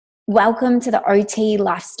Welcome to the OT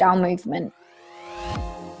lifestyle movement.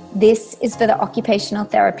 This is for the occupational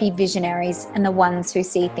therapy visionaries and the ones who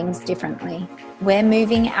see things differently. We're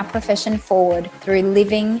moving our profession forward through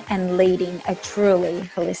living and leading a truly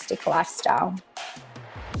holistic lifestyle.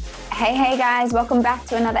 Hey guys, welcome back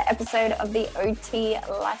to another episode of the OT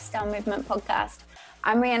Lifestyle Movement podcast.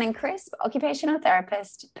 I'm Rhiannon Crisp, occupational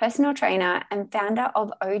therapist, personal trainer, and founder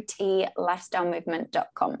of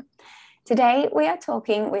OTLifestyleMovement.com. Today, we are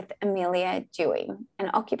talking with Emilia, Dewi,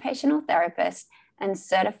 an occupational therapist and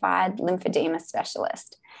certified lymphedema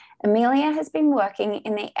specialist. Emilia has been working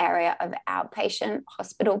in the area of outpatient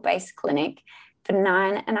hospital-based clinic for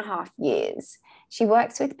 9.5 years. She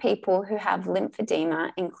works with people who have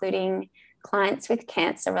lymphedema, including clients with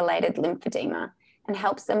cancer-related lymphedema, and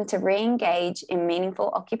helps them to re-engage in meaningful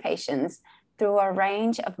occupations through a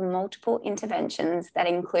range of multiple interventions that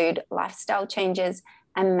include lifestyle changes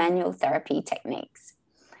and manual therapy techniques.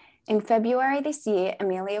 In February this year,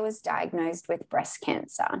 Emilia was diagnosed with breast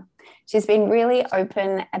cancer. She's been really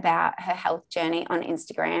open about her health journey on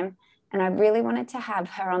Instagram, and I really wanted to have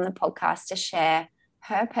her on the podcast to share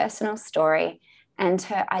her personal story and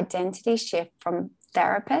her identity shift from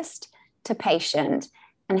therapist to patient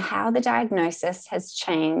and how the diagnosis has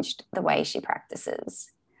changed the way she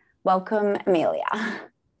practices. Welcome, Emilia.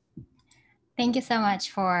 Thank you so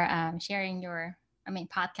much for sharing your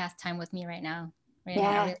podcast time with me right now. Really,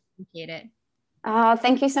 I really appreciate it. Oh,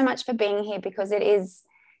 thank you so much for being here, because it's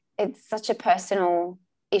such a personal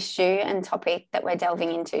issue and topic that we're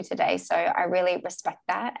delving into today. So I really respect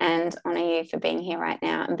that and honor you for being here right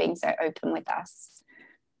now and being so open with us.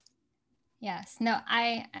 Yes, no,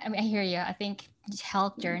 I hear you. I think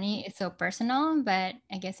health journey is so personal, but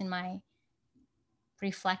I guess in my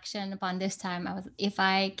reflection upon this time, if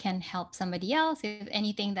I can help somebody else, if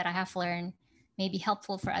anything that I have learned may be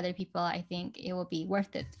helpful for other people, I think it will be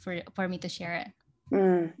worth it for me to share it.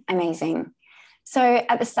 Amazing. So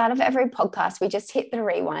at the start of every podcast, we just hit the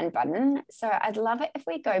rewind button. So I'd love it if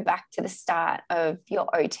we go back to the start of your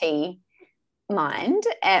OT mind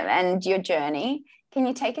and your journey. Can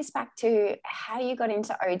you take us back to how you got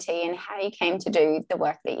into OT and how you came to do the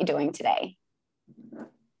work that you're doing today?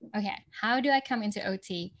 Okay, how do I come into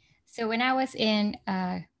OT? So when I was in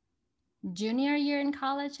junior year in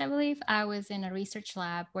college, I believe, I was in a research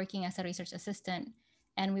lab working as a research assistant.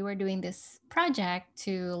 And we were doing this project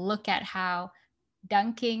to look at how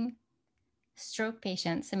dunking stroke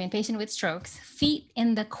patients, patient with strokes, feet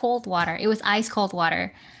in the cold water, it was ice cold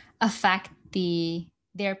water, affect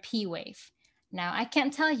their P wave. Now, I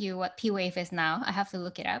can't tell you what P wave is now. I have to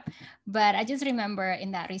look it up. But I just remember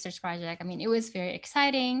in that research project, it was very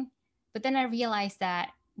exciting. But then I realized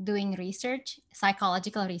that doing research,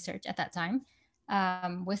 psychological research at that time,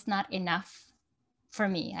 was not enough for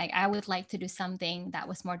me. I would like to do something that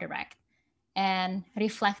was more direct. And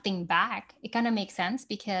reflecting back, it kind of makes sense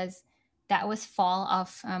because that was fall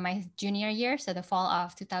of my junior year, so the fall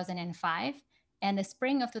of 2005. And the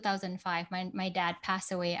spring of 2005, my dad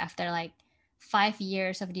passed away after 5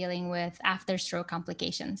 years of dealing with after stroke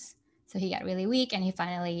complications. So he got really weak, and he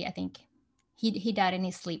finally, I think, he died in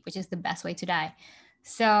his sleep, which is the best way to die.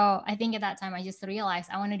 So I think at that time, I just realized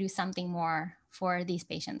I want to do something more for these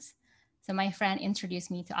patients. So my friend introduced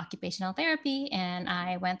me to occupational therapy, and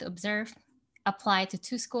I went to observe, applied to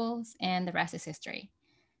 2 schools, and the rest is history.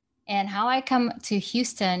 And how I come to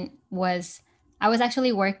Houston was I was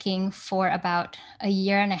actually working for about 1.5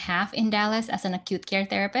 years in Dallas as an acute care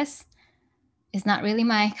therapist. It's not really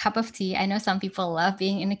my cup of tea. I know some people love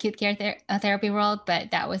being in acute care therapy world, but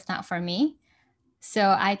that was not for me.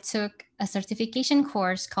 So I took a certification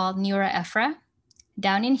course called NeuroEphra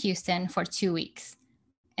down in Houston for 2 weeks.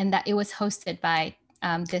 And that it was hosted by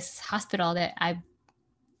this hospital that I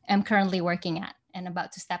am currently working at and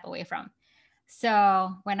about to step away from.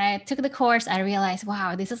 So when I took the course, I realized,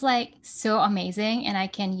 wow, this is so amazing. And I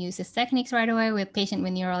can use these techniques right away with patients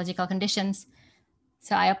with neurological conditions.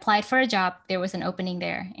 So I applied for a job. There was an opening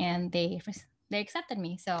there, and they accepted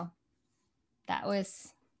me. So that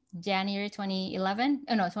was January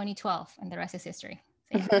 2012, and the rest is history.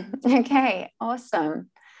 So, yeah. Okay, awesome.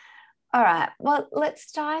 All right, well,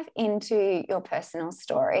 let's dive into your personal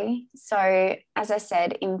story. So, as I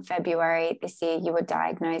said, in February this year, you were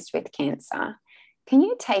diagnosed with cancer. Can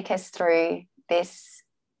you take us through this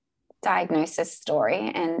diagnosis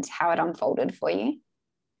story and how it unfolded for you?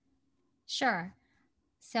 Sure.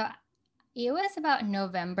 So it was about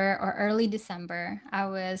November or early December. I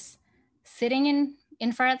was sitting in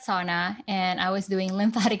infrared sauna, and I was doing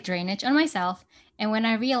lymphatic drainage on myself. And when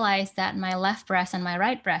I realized that my left breast and my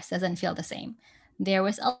right breast doesn't feel the same, there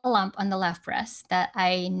was a lump on the left breast that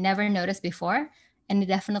I never noticed before. and it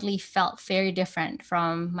definitely felt very different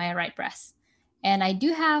from my right breast. And I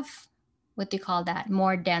do have, what do you call that,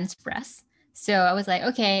 more dense breasts. So I was like,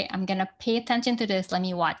 okay, I'm going to pay attention to this. Let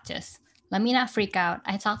me watch this. Let me not freak out.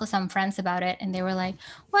 I talked to some friends about it and they were like,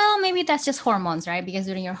 well, maybe that's just hormones, right? Because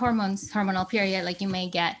during your hormonal period, like you may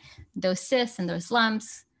get those cysts and those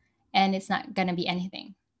lumps and it's not going to be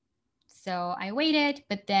anything. So I waited,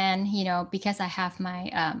 but then, because I have my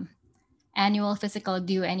annual physical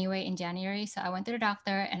due anyway in January. So I went to the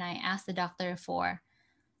doctor and I asked the doctor for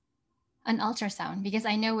an ultrasound because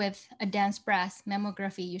I know with a dense breast,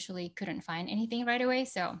 mammography usually couldn't find anything right away.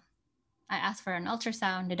 So I asked for an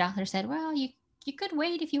ultrasound. The doctor said, well, you could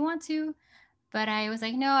wait if you want to. But I was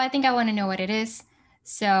like, no, I think I want to know what it is.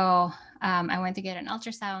 So I went to get an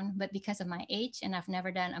ultrasound. But because of my age and I've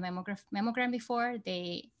never done a mammogram before,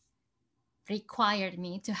 they required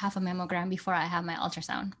me to have a mammogram before I have my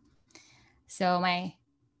ultrasound. So my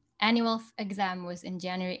annual exam was in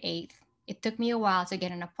January 8th. It took me a while to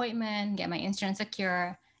get an appointment, get my insurance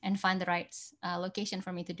secure, and find the right location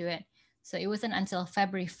for me to do it. So it wasn't until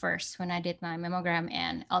February 1st when I did my mammogram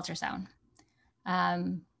and ultrasound.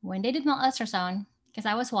 When they did my ultrasound, because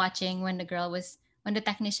I was watching when the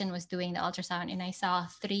technician was doing the ultrasound, and I saw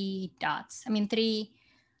 3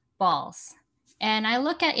 balls. And I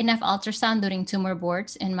look at enough ultrasound during tumor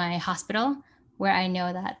boards in my hospital where I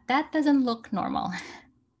know that doesn't look normal.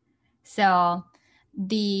 So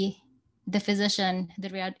the physician, the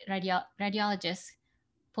radiologist,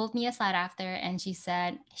 pulled me aside after, and she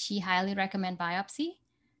said she highly recommend biopsy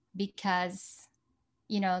because,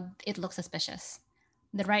 it looks suspicious.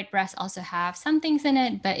 The right breast also have some things in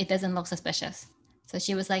it, but it doesn't look suspicious. So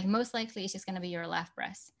she was like, most likely it's just going to be your left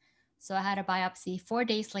breast. So I had a biopsy 4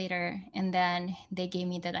 days later, and then they gave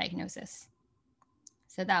me the diagnosis.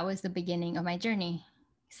 So that was the beginning of my journey.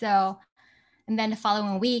 So, and then the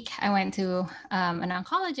following week, I went to an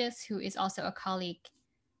oncologist who is also a colleague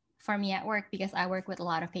for me at work because I work with a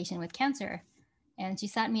lot of patients with cancer. And she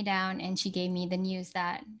sat me down and she gave me the news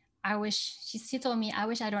that she told me, I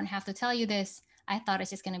wish I don't have to tell you this. I thought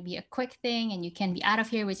it's just going to be a quick thing and you can be out of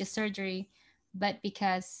here with just surgery. But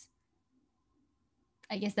because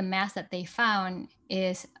I guess the mass that they found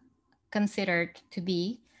is considered to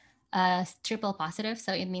be triple positive.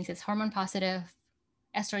 So it means it's hormone positive,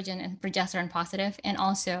 estrogen and progesterone positive, and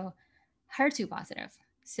also HER2 positive.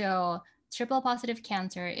 So triple positive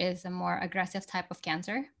cancer is a more aggressive type of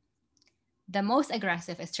cancer. The most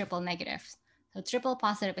aggressive is triple negative. So triple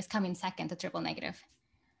positive is coming second to triple negative.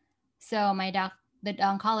 So the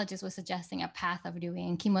oncologist was suggesting a path of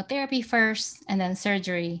doing chemotherapy first and then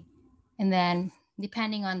surgery. And then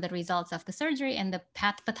depending on the results of the surgery and the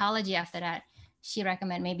pathology after that, she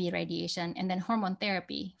recommended maybe radiation and then hormone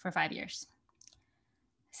therapy for 5 years.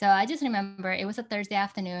 So I just remember it was a Thursday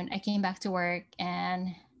afternoon. I came back to work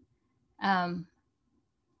and I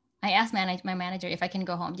asked my manager if I can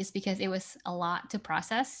go home just because it was a lot to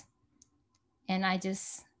process. And I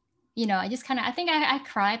just, I think I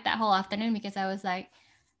cried that whole afternoon because I was like,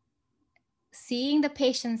 seeing the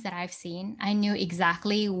patients that I've seen, I knew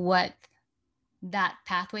exactly what that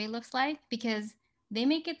pathway looks like because they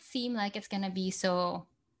make it seem like it's going to be so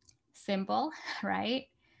simple, right?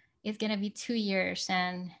 It's going to be 2 years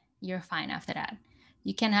and you're fine after that.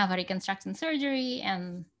 You can have a reconstruction surgery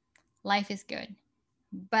and life is good.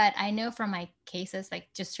 But I know from my cases, like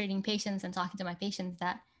just treating patients and talking to my patients,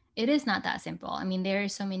 that it is not that simple. I mean, there are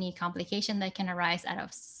so many complications that can arise out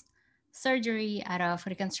of surgery, out of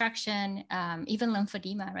reconstruction, even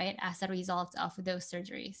lymphedema, right, as a result of those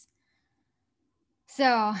surgeries.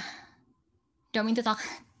 So don't mean to talk,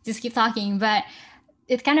 just keep talking, but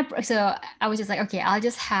it kind of, so I was just like, okay, I'll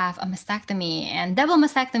just have a mastectomy and double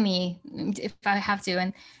mastectomy if I have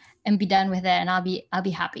to and be done with it and I'll be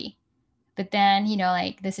happy. But then,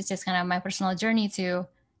 like this is just kind of my personal journey to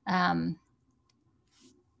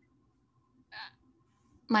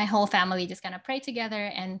my whole family just kind of pray together.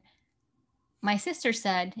 And my sister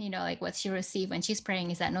said, like what she received when she's praying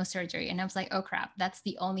is that no surgery. And I was like, oh crap, that's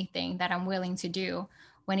the only thing that I'm willing to do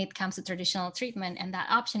when it comes to traditional treatment. And that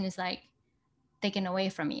option is like taken away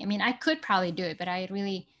from me. I mean, I could probably do it, but I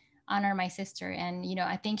really honor my sister. And,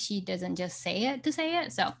 I think she doesn't just say it to say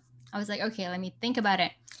it. So I was like, okay, let me think about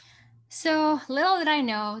it. So little did I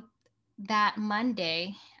know that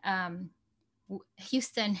Monday,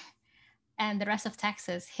 Houston and the rest of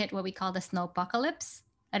Texas hit what we call the snowpocalypse.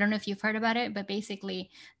 I don't know if you've heard about it, but basically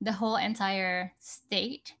the whole entire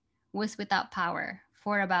state was without power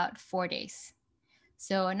for about 4 days.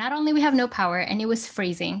 So not only we have no power and it was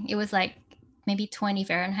freezing, it was like maybe 20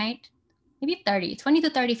 Fahrenheit, maybe 20 to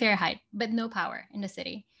 30 Fahrenheit, but no power in the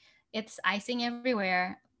city. It's icing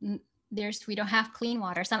everywhere. we don't have clean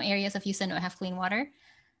water. Some areas of Houston don't have clean water.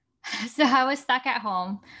 So I was stuck at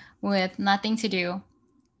home with nothing to do,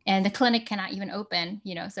 and the clinic cannot even open,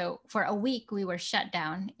 so for a week we were shut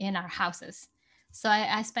down in our houses. So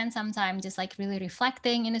I spent some time just like really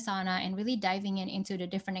reflecting in the sauna and really diving into the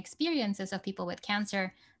different experiences of people with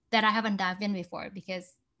cancer that I haven't dived in before,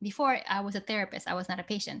 because before I was a therapist, I was not a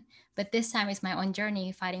patient, but this time is my own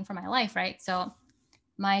journey fighting for my life, right? So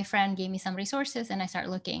my friend gave me some resources and I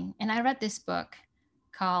started looking, and I read this book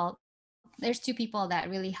called, there's two people that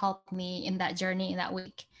really helped me in that journey in that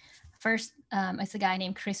week. First, it's a guy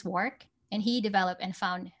named Chris Wark, and he developed and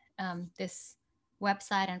found this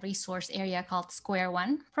website and resource area called Square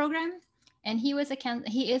One program. And he is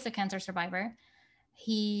a cancer survivor.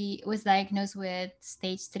 He was diagnosed with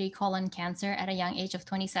stage 3 colon cancer at a young age of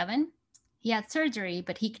 27. He had surgery,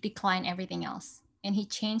 but he declined everything else. And he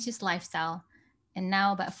changed his lifestyle. And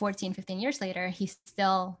now, about 14, 15 years later, he's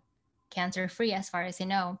still cancer free as far as you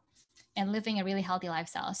know, and living a really healthy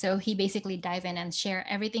lifestyle. So he basically dive in and share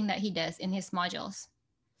everything that he does in his modules.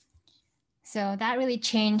 So that really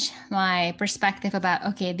changed my perspective about,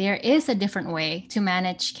 okay, there is a different way to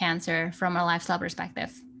manage cancer from a lifestyle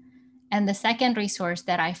perspective. And the second resource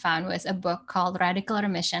that I found was a book called Radical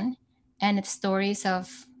Remission. And it's stories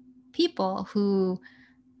of people who,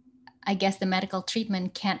 I guess, the medical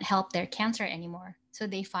treatment can't help their cancer anymore. So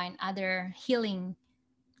they find other healing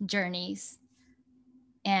journeys.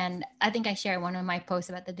 And I think I shared one of my posts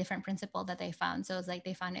about the different principle that they found. So it's like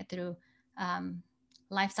they found it through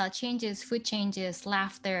lifestyle changes, food changes,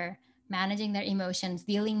 laughter, managing their emotions,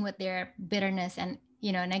 dealing with their bitterness and,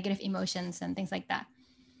 negative emotions and things like that.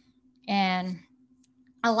 And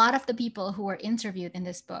a lot of the people who were interviewed in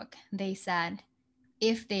this book, they said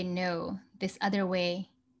if they know this other way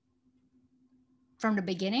from the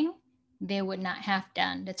beginning, they would not have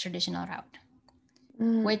done the traditional route.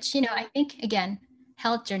 Which, I think, again,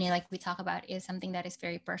 health journey, like we talk about, is something that is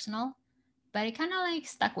very personal, but it kind of like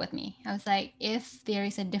stuck with me. I was like, if there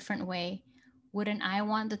is a different way, wouldn't I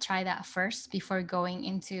want to try that first before going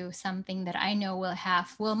into something that I know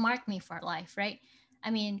will mark me for life, right? I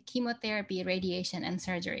mean, chemotherapy, radiation, and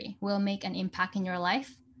surgery will make an impact in your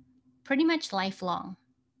life pretty much lifelong,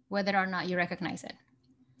 whether or not you recognize it.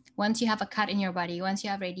 Once you have a cut in your body, once you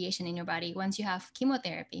have radiation in your body, once you have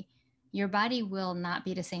chemotherapy, your body will not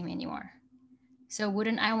be the same anymore. So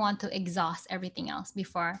wouldn't I want to exhaust everything else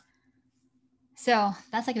before? So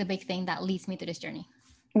that's like the big thing that leads me to this journey.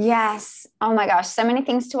 Yes. Oh my gosh, so many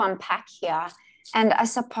things to unpack here. And I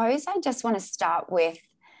suppose I just want to start with,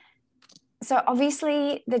 so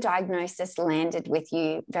obviously the diagnosis landed with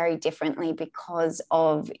you very differently because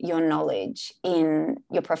of your knowledge in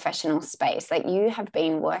your professional space. Like you have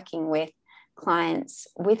been working with clients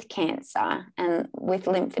with cancer and with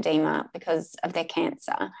lymphedema because of their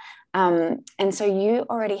cancer. And so you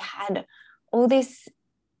already had all this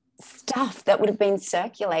stuff that would have been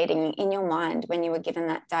circulating in your mind when you were given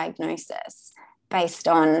that diagnosis based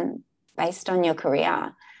on your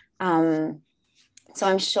career. So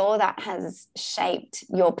I'm sure that has shaped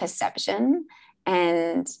your perception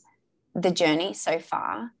and the journey so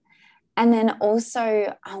far. And then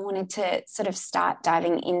also I wanted to sort of start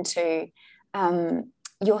diving into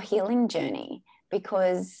your healing journey,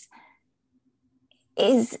 because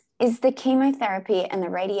is the chemotherapy and the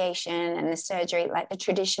radiation and the surgery, like the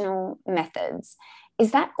traditional methods,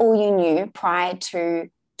 is that all you knew prior to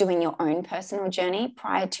doing your own personal journey,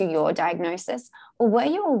 prior to your diagnosis? Or were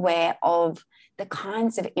you aware of the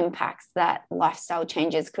kinds of impacts that lifestyle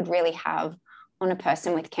changes could really have on a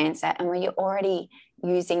person with cancer? And were you already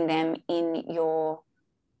using them in your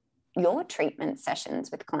treatment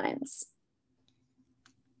sessions with clients?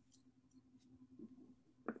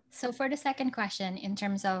 So for the second question, in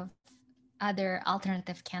terms of other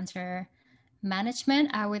alternative cancer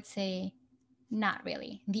management, I would say not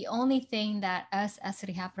really. The only thing that us as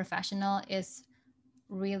rehab professional is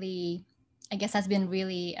really, I guess, has been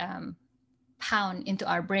really pound into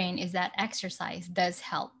our brain is that exercise does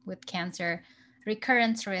help with cancer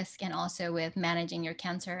recurrence risk and also with managing your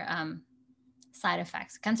cancer side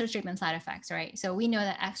effects, cancer treatment side effects, right? So we know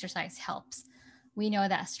that exercise helps. We know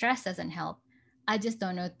that stress doesn't help. I just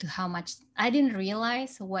don't know to how much. I didn't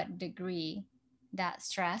realize what degree that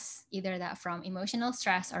stress, either that from emotional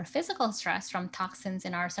stress or physical stress from toxins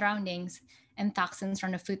in our surroundings and toxins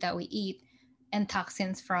from the food that we eat and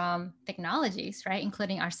toxins from technologies, right,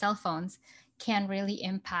 including our cell phones, can really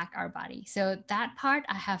impact our body. So that part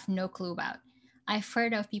I have no clue about. I've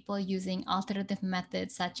heard of people using alternative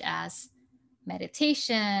methods such as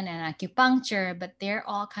meditation and acupuncture, but they're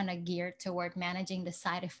all kind of geared toward managing the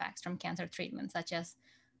side effects from cancer treatment, such as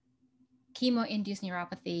chemo-induced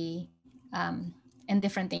neuropathy, and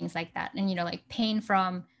different things like that. And, like pain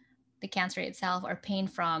from the cancer itself or pain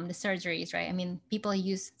from the surgeries, right? I mean, people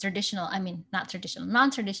use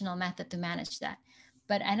non-traditional method to manage that.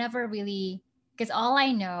 But I never really, because all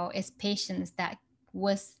I know is patients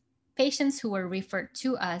who were referred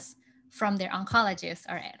to us from their oncologists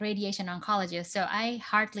or radiation oncologists. So I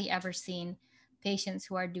hardly ever seen patients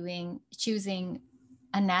who are choosing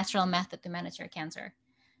a natural method to manage their cancer.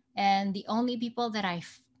 And the only people that I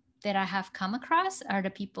have come across are the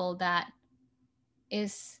people that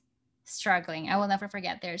is struggling. I will never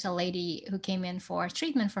forget. There's a lady who came in for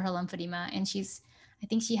treatment for her lymphedema, and I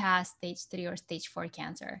think she has stage 3 or stage 4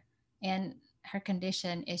 cancer, and her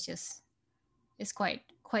condition is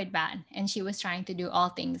quite bad. And she was trying to do all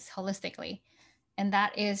things holistically, and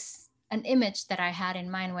that is an image that I had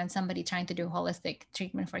in mind when somebody trying to do holistic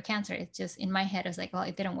treatment for cancer. It's just in my head, I was like, well,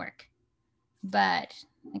 it didn't work. But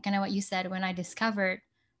kind of what you said, when I discovered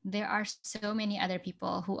there are so many other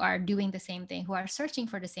people who are doing the same thing, who are searching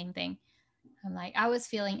for the same thing, I was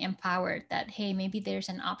feeling empowered that, hey, maybe there's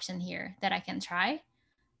an option here that I can try.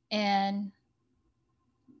 And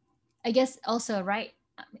I guess also, right,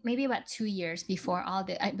 maybe about 2 years before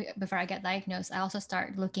before I got diagnosed, I also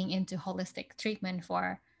started looking into holistic treatment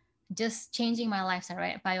for just changing my lifestyle,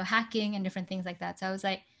 right? Biohacking and different things like that. So I was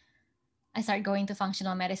like, I started going to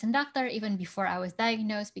functional medicine doctor even before I was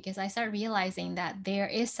diagnosed, because I started realizing that there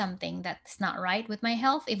is something that's not right with my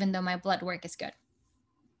health, even though my blood work is good.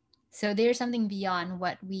 So there's something beyond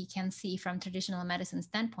what we can see from traditional medicine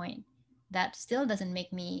standpoint that still doesn't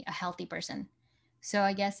make me a healthy person. So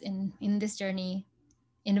I guess in this journey,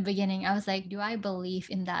 in the beginning, I was like, do I believe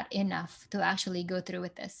in that enough to actually go through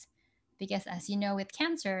with this? Because as you know, with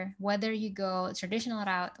cancer, whether you go traditional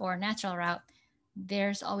route or natural route,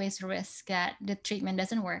 there's always risk that the treatment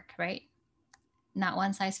doesn't work, right? Not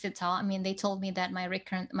one size fits all. I mean, they told me that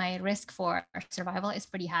my risk for survival is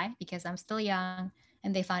pretty high because I'm still young,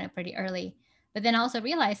 and they found it pretty early. But then I also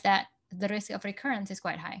realized that the risk of recurrence is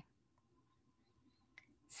quite high.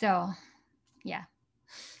 So, yeah.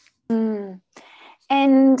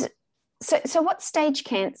 And so what stage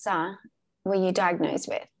cancer were you diagnosed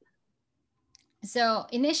with? So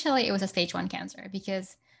initially it was a stage 1 cancer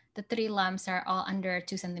because the 3 lumps are all under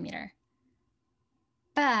 2 centimeter.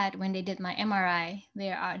 But when they did my MRI,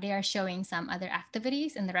 they are showing some other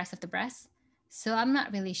activities in the rest of the breast. So I'm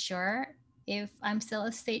not really sure if I'm still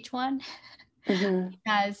a stage 1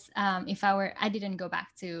 because I didn't go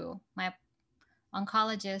back to my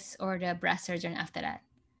oncologist or the breast surgeon after that.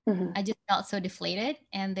 I just felt so deflated,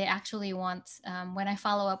 and they actually want, when I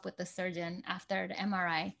follow up with the surgeon after the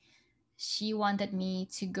MRI, she wanted me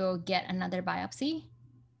to go get another biopsy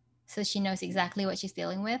so she knows exactly what she's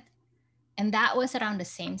dealing with. And that was around the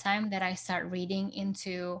same time that I start reading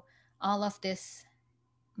into all of this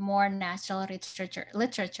more natural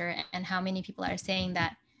literature and how many people are saying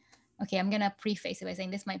that, okay, I'm going to preface it by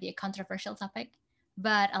saying this might be a controversial topic,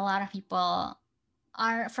 but a lot of people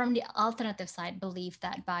are from the alternative side believe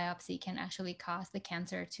that biopsy can actually cause the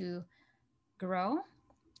cancer to grow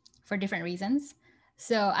for different reasons.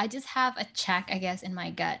 So I just have a check, I guess, in my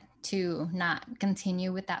gut to not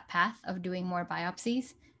continue with that path of doing more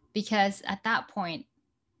biopsies, because at that point,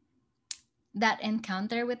 that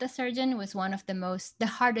encounter with the surgeon was one of the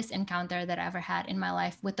hardest encounter that I ever had in my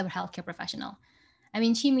life with a healthcare professional. I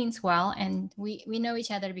mean, she means well, and we know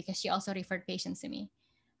each other because she also referred patients to me.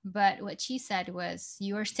 But what she said was,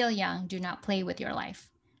 you are still young, do not play with your life.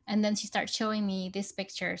 And then she starts showing me these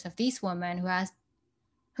pictures of this woman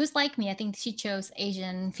who's like me. I think she chose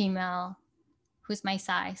Asian female who's my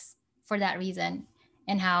size for that reason,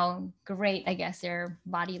 and how great, I guess, their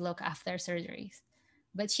body look after surgeries.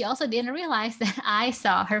 But she also didn't realize that I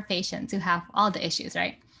saw her patients who have all the issues,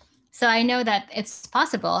 right? So I know that it's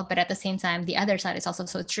possible, but at the same time, the other side is also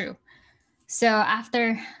so true. So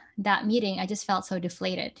after that meeting, I just felt so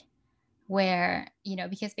deflated where,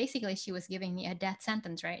 because basically she was giving me a death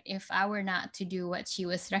sentence, right? If I were not to do what she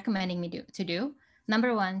was recommending me to do,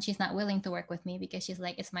 number one, she's not willing to work with me because she's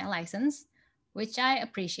like, it's my license, which I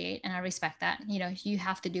appreciate and I respect that. You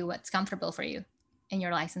have to do what's comfortable for you in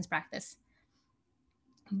your license practice.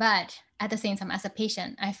 But at the same time, as a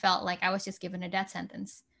patient, I felt like I was just given a death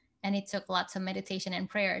sentence. And it took lots of meditation and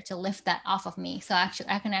prayer to lift that off of me. So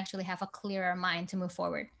I can actually have a clearer mind to move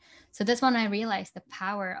forward. So that's when I realized the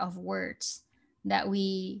power of words that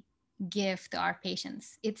we give to our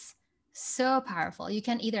patients. It's so powerful. You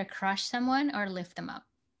can either crush someone or lift them up.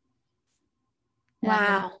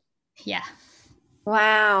 Wow. Yeah.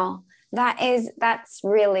 Wow. That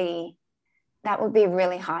would be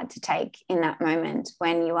really hard to take in that moment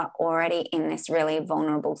when you are already in this really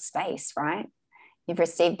vulnerable space, right? you've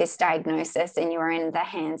received this diagnosis and you're in the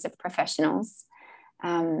hands of professionals,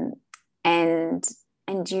 and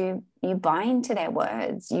you buy into their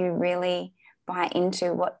words. You really buy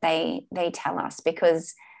into what they tell us,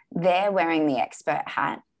 because they're wearing the expert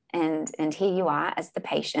hat, and here you are as the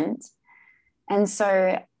patient. And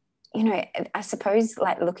so, you know, I suppose,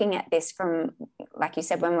 like, looking at this from, like you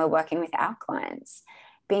said, when we're working with our clients,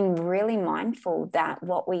 being really mindful that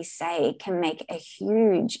what we say can make a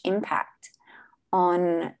huge impact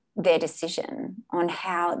on their decision, on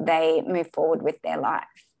how they move forward with their life.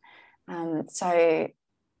 So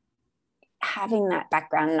having that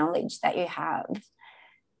background knowledge that you have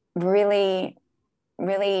really,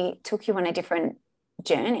 really took you on a different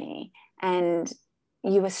journey, and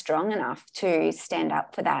you were strong enough to stand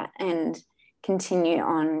up for that and continue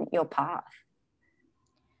on your path.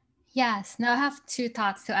 Yes. Now I have two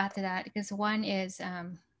thoughts to add to that, because one is,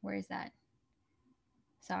 where is that?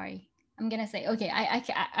 Sorry. I'm going to say, okay, I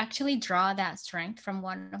actually draw that strength from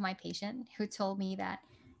one of my patients who told me that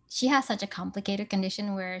she has such a complicated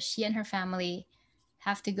condition where she and her family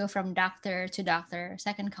have to go from doctor to doctor,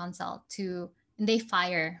 second consult and they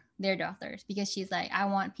fire their doctors, because she's like, I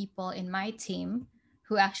want people in my team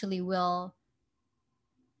who actually will,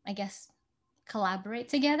 I guess, collaborate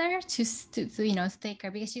together to take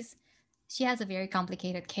her, because she has a very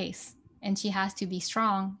complicated case and she has to be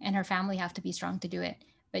strong, and her family have to be strong to do it.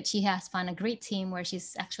 But she has found a great team where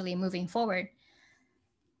she's actually moving forward.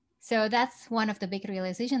 So that's one of the big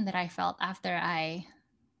realizations that I felt after I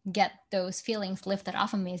get those feelings lifted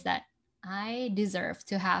off of me, is that I deserve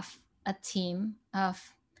to have a team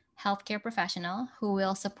of healthcare professional who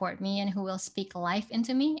will support me and who will speak life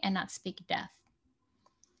into me and not speak death.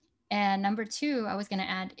 And number two, I was going to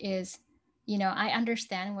add is, I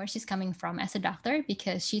understand where she's coming from as a doctor,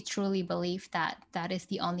 because she truly believed that that is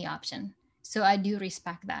the only option. So I do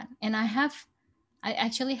respect that. And I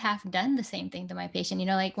actually have done the same thing to my patient.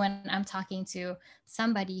 Like when I'm talking to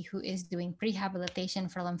somebody who is doing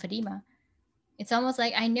prehabilitation for lymphedema, it's almost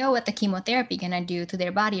like I know what the chemotherapy gonna do to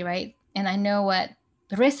their body, right? And I know what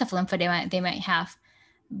the risk of lymphedema they might have.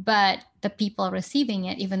 But the people receiving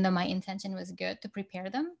it, even though my intention was good to prepare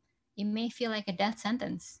them, it may feel like a death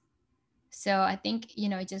sentence. So I think,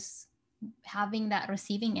 just having that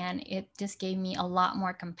receiving end, it just gave me a lot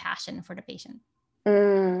more compassion for the patient.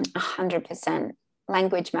 100%.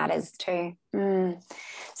 Language matters too.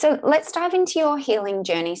 So let's dive into your healing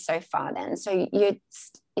journey so far then. So you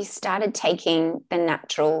started taking the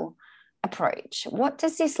natural approach. What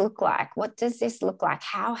does this look like?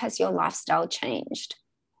 How has your lifestyle changed?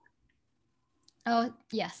 Oh,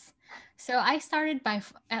 yes. So I started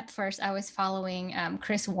at first, I was following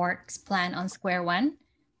Chris Work's plan on Square One.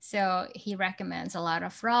 So he recommends a lot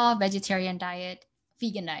of raw vegetarian diet,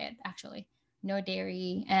 vegan diet, actually, no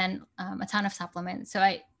dairy, and a ton of supplements. So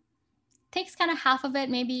I takes kind of half of it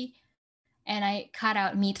maybe, and I cut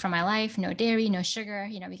out meat from my life, no dairy, no sugar,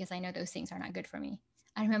 because I know those things are not good for me.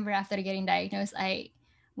 I remember after getting diagnosed, I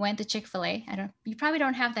went to Chick-fil-A. You probably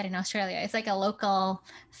don't have that in Australia. It's like a local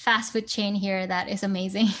fast food chain here that is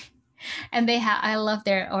amazing. And I love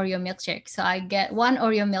their Oreo milkshake. So I get one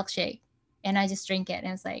Oreo milkshake and I just drink it.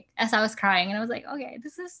 And it's like, as I was crying, and I was like, okay,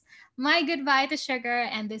 this is my goodbye to sugar.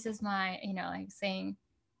 And this is my, like saying,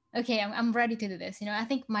 okay, I'm ready to do this. I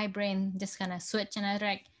think my brain just kind of switched, and I was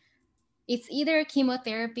like, it's either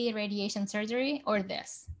chemotherapy, radiation surgery, or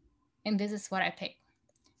this. And this is what I picked.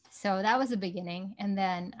 So that was the beginning. And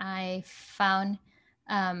then I found,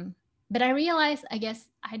 but I realized, I guess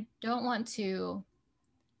I don't want to,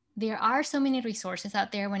 there are so many resources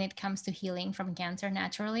out there when it comes to healing from cancer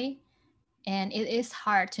naturally. And it is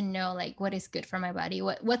hard to know like what is good for my body,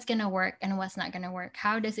 what's going to work and what's not going to work.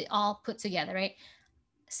 How does it all put together, right?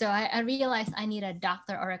 So I realized I need a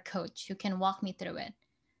doctor or a coach who can walk me through it.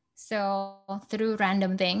 So through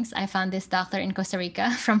random things, I found this doctor in Costa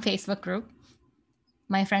Rica from Facebook group.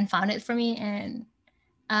 My friend found it for me, and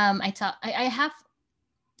I have,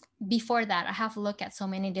 before that, I have looked at so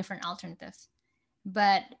many different alternatives,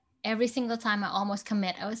 but every single time I almost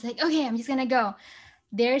commit, I was like, okay, I'm just gonna go.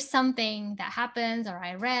 There's something that happens, or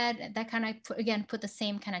I read that kind of put the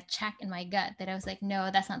same kind of check in my gut that I was like, no,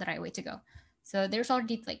 that's not the right way to go. So there's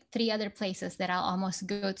already like 3 other places that I'll almost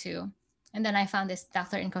go to. And then I found this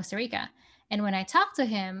doctor in Costa Rica. And when I talked to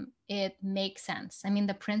him, it makes sense. I mean,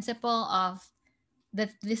 the principle of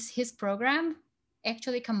his program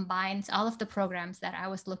actually combines all of the programs that I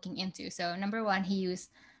was looking into. So number one, he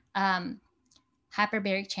used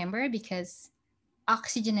hyperbaric chamber, because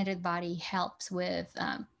oxygenated body helps with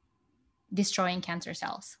destroying cancer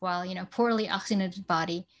cells, while poorly oxygenated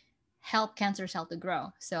body help cancer cell to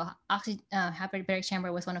grow. So hyperbaric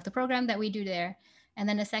chamber was one of the programs that we do there. And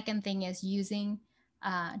then the second thing is using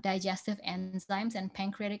digestive enzymes and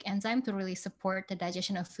pancreatic enzyme to really support the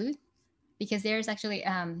digestion of food. Because there's actually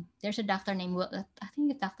there's a doctor named I think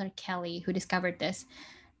it's Dr. Kelly who discovered this,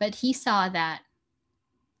 but he saw that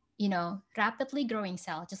rapidly growing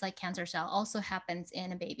cell, just like cancer cell, also happens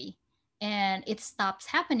in a baby, and it stops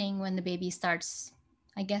happening when the baby starts,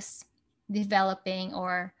 I guess, developing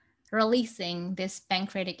or releasing these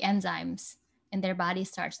pancreatic enzymes, and their body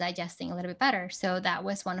starts digesting a little bit better. So that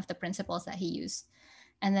was one of the principles that he used.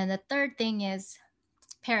 And then the third thing is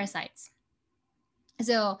parasites.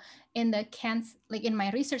 So like in my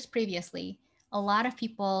research previously, a lot of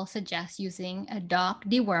people suggest using a dog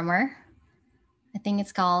dewormer. I think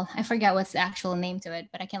it's called, I forget what's the actual name to it,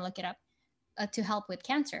 but I can look it up, to help with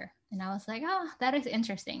cancer. And I was like, oh, that is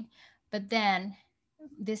interesting. But then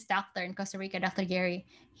this doctor in Costa Rica, Dr. Gary,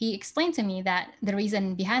 he explained to me that the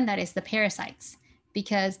reason behind that is the parasites,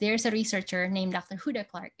 because there's a researcher named Dr. Huda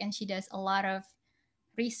Clark, and she does a lot of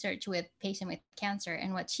research with patients with cancer.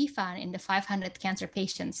 And what she found in the 500 cancer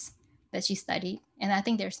patients that she studied, and I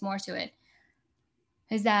think there's more to it,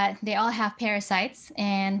 is that they all have parasites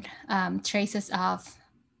and traces of,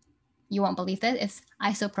 you won't believe that, it's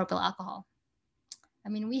isopropyl alcohol. I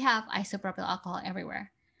mean, we have isopropyl alcohol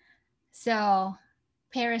everywhere. So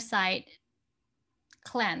parasite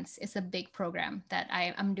cleanse is a big program that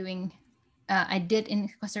I'm doing. I did in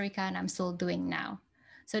Costa Rica and I'm still doing now.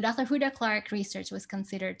 So Dr. Huda Clark research was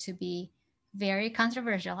considered to be very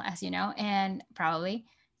controversial, as you know, and probably,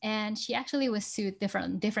 and she actually was sued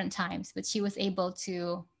different times, but she was able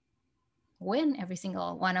to win every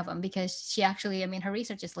single one of them because she actually, I mean, her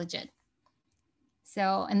research is legit.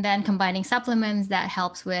 So, and then combining supplements that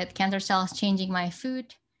helps with cancer cells, changing my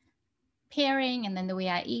food pairing, and then the way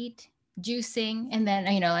I eat, juicing, and then,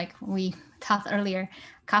 like we talked earlier,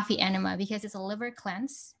 coffee enema, because it's a liver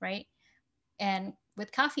cleanse, right? And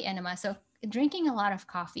with coffee enema, so drinking a lot of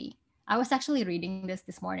coffee. I was actually reading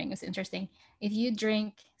this morning. It was interesting. If you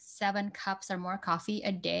drink 7 cups or more coffee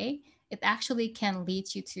a day, it actually can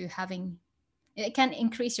lead you to it can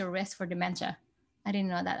increase your risk for dementia. I didn't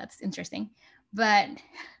know that. That's interesting. But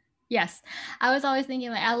yes, I was always thinking,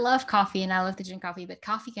 like, I love coffee and I love to drink coffee, but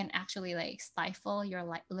coffee can actually like stifle your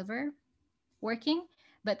liver working.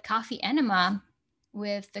 But coffee enema,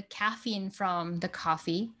 with the caffeine from the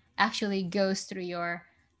coffee, actually goes through your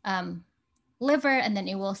liver, and then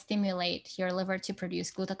it will stimulate your liver to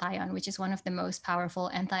produce glutathione, which is one of the most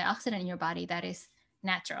powerful antioxidant in your body that is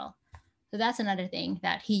natural. So that's another thing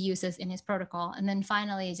that he uses in his protocol. And then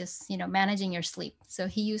finally, just managing your sleep. So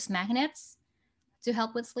he used magnets to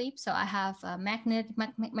help with sleep. So I have a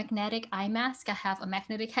magnetic eye mask. I have a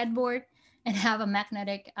magnetic headboard, and I have a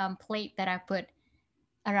magnetic plate that I put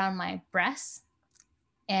around my breast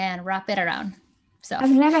and wrap it around. So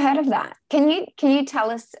I've never heard of that. Can you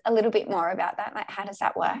tell us a little bit more about that? Like, how does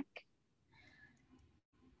that work?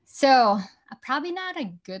 So I'm probably not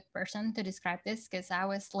a good person to describe this because I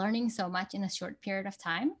was learning so much in a short period of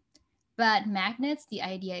time. But magnets, the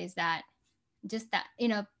idea is that just that,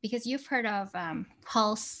 because you've heard of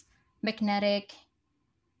pulse magnetic,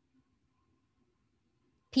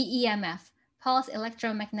 PEMF, pulse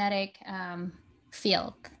electromagnetic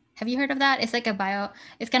field. Have you heard of that? It's like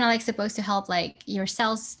it's kind of like supposed to help like your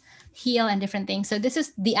cells heal and different things. So this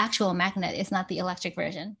is the actual magnet. It's not the electric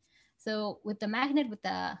version. So with the magnet, with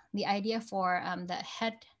the idea for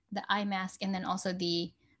the eye mask, and then also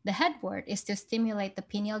the headboard is to stimulate the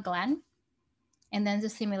pineal gland, and then to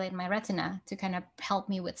stimulate my retina to kind of help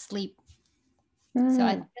me with sleep. So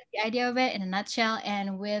that's the idea of it in a nutshell.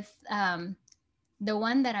 And with the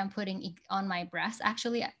one that I'm putting on my breast,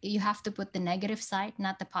 actually, you have to put the negative side,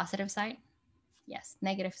 not the positive side. Yes,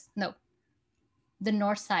 negative. No, the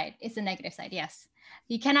north side is the negative side. Yes.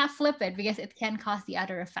 You cannot flip it because it can cause the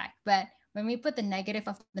other effect. But when we put the negative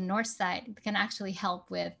of the north side, it can actually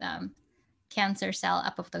help with cancer cell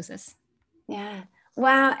apoptosis. Yeah.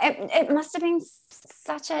 Wow. It must have been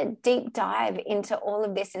such a deep dive into all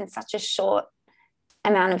of this in such a short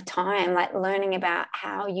amount of time, like learning about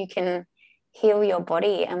how you can heal your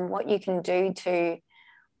body and what you can do to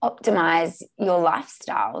optimize your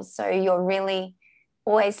lifestyle. So you're really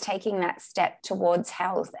always taking that step towards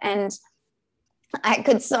health. And I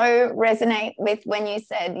could so resonate with when you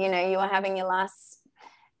said, you were having your last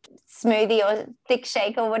smoothie or thick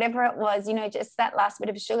shake or whatever it was, just that last bit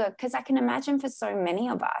of sugar. Because I can imagine for so many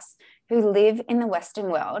of us who live in the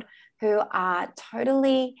Western world, who are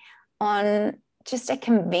totally on just a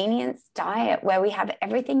convenience diet where we have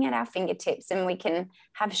everything at our fingertips and we can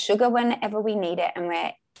have sugar whenever we need it, and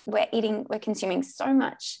we're consuming so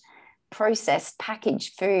much processed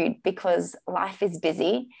packaged food because life is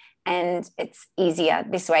busy and it's easier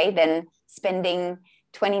this way than spending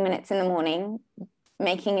 20 minutes in the morning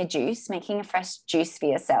making a fresh juice for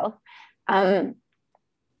yourself. How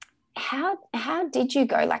did you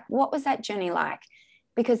go? Like, what was that journey like?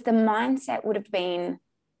 Because the mindset would have been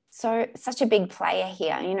such a big player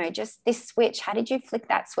here, you know, just this switch. How did you flick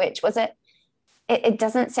that switch? Was it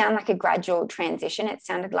doesn't sound like a gradual transition. It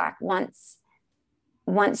sounded like once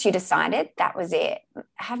you decided, that was it.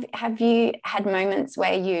 Have you had moments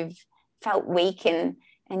where you've felt weak and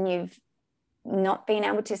you've not been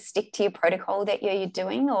able to stick to your protocol that you're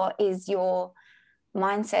doing, or is your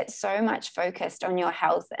mindset so much focused on your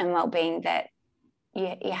health and well-being that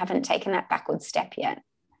you haven't taken that backward step yet?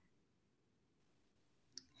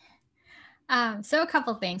 So a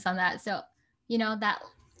couple things on that. So, you know, that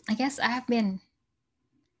I guess I have been,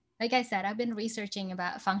 like I said, I've been researching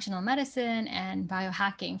about functional medicine and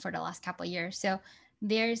biohacking for the last couple of years. So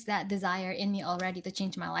there's that desire in me already to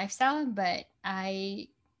change my lifestyle, but I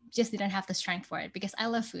just didn't have the strength for it because I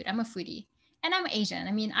love food. I'm a foodie and I'm Asian.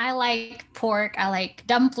 I mean, I like pork, I like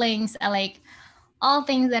dumplings, I like all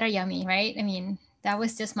things that are yummy, right? I mean, that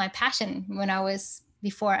was just my passion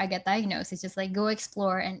before I got diagnosed. It's just like go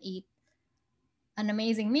explore and eat an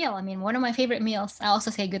amazing meal. I mean, one of my favorite meals, I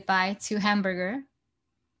also say goodbye to hamburger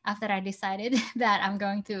after I decided that I'm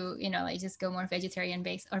going to, you know, like just go more vegetarian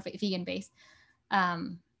based or vegan based.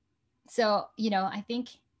 So, you know, I think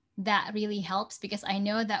that really helps because I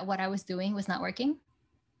know that what I was doing was not working.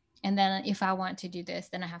 And then if I want to do this,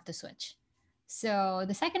 then I have to switch. So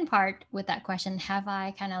the second part with that question, have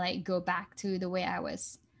I kind of like go back to the way I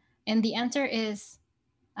was? And the answer is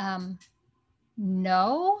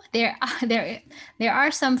no. There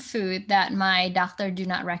are some food that my doctor do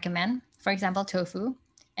not recommend. For example, tofu.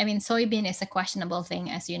 I mean, soybean is a questionable thing,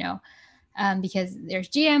 as you know, because there's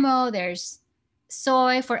GMO, there's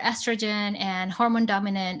soy for estrogen and hormone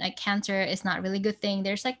dominant. Like cancer is not really good thing.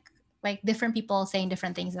 There's like different people saying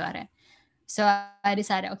different things about it. So I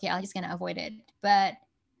decided, okay, I'm just gonna avoid it. But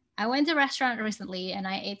I went to a restaurant recently and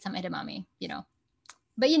I ate some edamame, you know.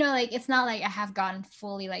 But you know, like it's not like I have gone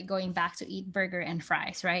fully like going back to eat burger and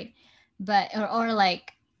fries, right? But or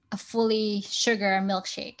like a fully sugar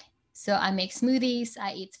milkshake. So I make smoothies,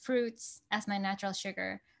 I eat fruits as my natural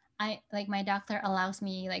sugar. I like my doctor allows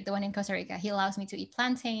me, like the one in Costa Rica, he allows me to eat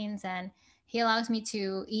plantains and he allows me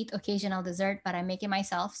to eat occasional dessert, but I make it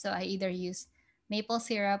myself. So I either use maple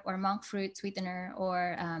syrup or monk fruit sweetener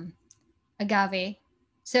or agave.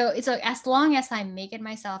 So it's like as long as I make it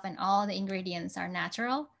myself and all the ingredients are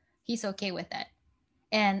natural, he's okay with it.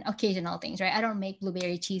 And occasional things, right? I don't make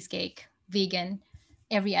blueberry cheesecake vegan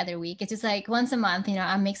every other week. It's just like once a month, you know,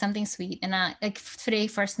 I make something sweet. And like today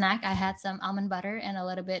for snack, I had some almond butter and a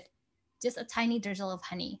little bit, just a tiny drizzle of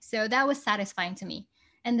honey. So that was satisfying to me.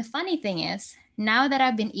 And the funny thing is, now that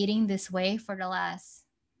I've been eating this way for the last,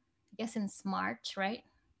 I guess since March, right?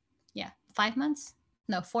 Yeah, 5 months?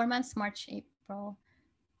 No, 4 months, March, April,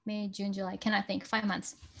 May, June, July. Cannot think. 5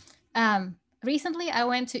 months. Recently, I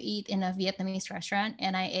went to eat in a Vietnamese restaurant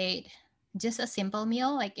and I ate just a simple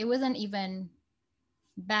meal. Like it wasn't even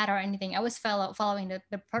bad or anything. I was following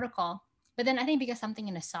the protocol. But then I think because something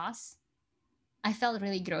in the sauce, I felt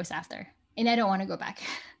really gross after. And I don't want to go back.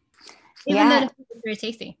 Even though the food was very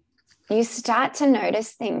tasty. You start to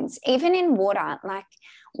notice things, even in water. Like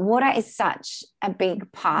water is such a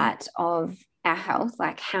big part of our health,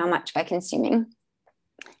 like how much we're consuming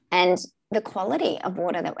and the quality of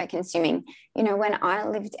water that we're consuming. You know, when I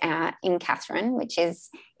lived out in Katherine, which is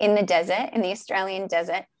in the desert, in the Australian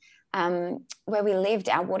desert, where we lived,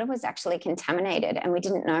 our water was actually contaminated and we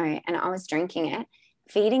didn't know. And I was drinking it,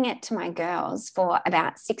 feeding it to my girls for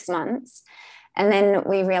about 6 months. And then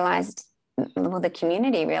we realized, well, the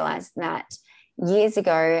community realized that years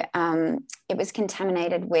ago, it was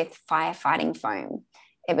contaminated with firefighting foam.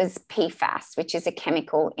 It was PFAS, which is a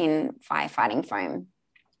chemical in firefighting foam.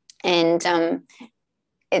 And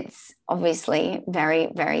it's obviously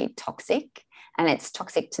very, very toxic, and it's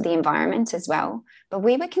toxic to the environment as well. But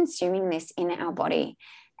we were consuming this in our body.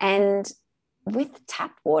 And with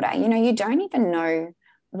tap water, you know, you don't even know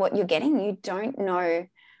what you're getting. You don't know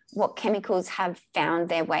what chemicals have found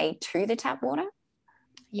their way to the tap water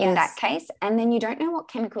in that case. And then you don't know what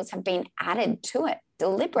chemicals have been added to it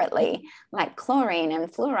deliberately, like chlorine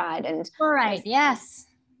and fluoride and fluoride, yes.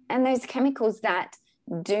 And those chemicals that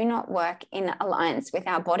do not work in alliance with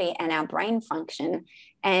our body and our brain function.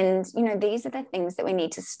 And, you know, these are the things that we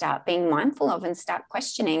need to start being mindful of and start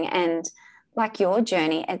questioning. And like your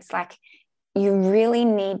journey, it's like you really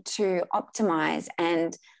need to optimize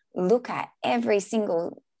and look at every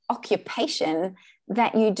single occupation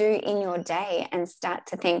that you do in your day and start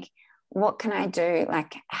to think, what can I do?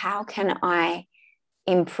 Like, how can I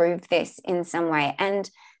improve this in some way? And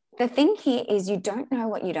the thing here is you don't know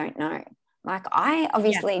what you don't know. Like, I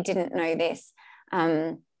obviously didn't know this.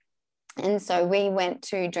 And so we went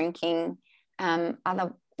to drinking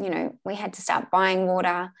other, we had to start buying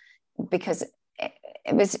water because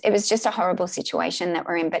it was just a horrible situation that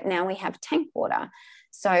we're in. But now we have tank water.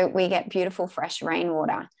 So we get beautiful fresh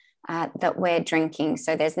rainwater that we're drinking.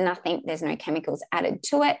 So there's no chemicals added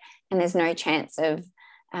to it, and there's no chance of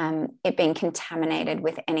it being contaminated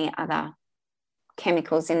with any other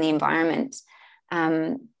chemicals in the environment.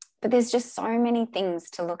 But there's just so many things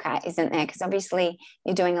to look at, isn't there? Because obviously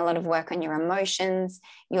you're doing a lot of work on your emotions,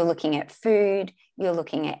 you're looking at food, you're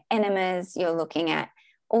looking at enemas, you're looking at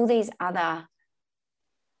all these other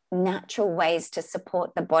natural ways to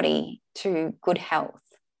support the body to good health.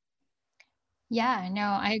 Yeah, no,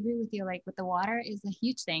 I agree with you. Like with the water is a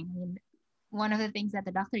huge thing. I mean, one of the things that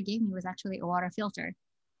the doctor gave me was actually a water filter,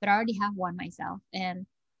 but I already have one myself. And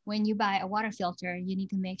when you buy a water filter, you need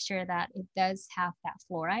to make sure that it does have that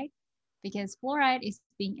fluoride, because fluoride is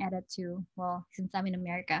being added to, well, since I'm in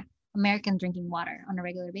America, American drinking water on a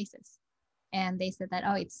regular basis. And they said that,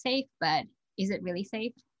 oh, it's safe, but is it really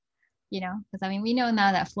safe? Because I mean, we know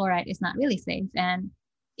now that fluoride is not really safe. And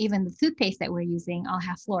even the toothpaste that we're using all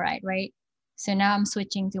have fluoride, right? So now I'm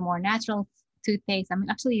switching to more natural toothpaste. I'm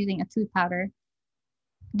actually using a tooth powder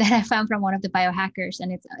that I found from one of the biohackers,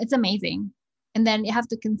 and it's amazing. And then you have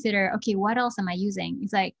to consider, okay, what else am I using?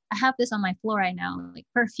 It's like, I have this on my floor right now, like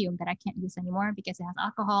perfume that I can't use anymore because it has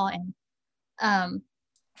alcohol and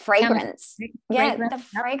fragrance. Fragrance. The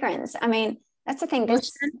fragrance. I mean, that's the thing.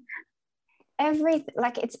 There's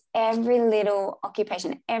it's every little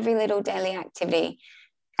occupation, every little daily activity.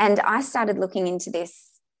 And I started looking into this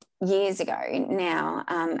years ago now,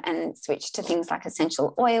 and switched to things like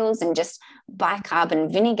essential oils and just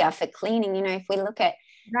bicarbonate vinegar for cleaning. If we look at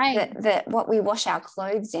what we wash our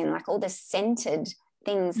clothes in, like all the scented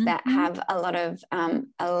things that have a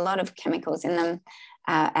lot of chemicals in them,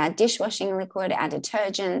 our dishwashing liquid, our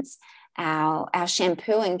detergents, our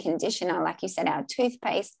shampoo and conditioner, like you said, our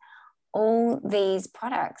toothpaste, all these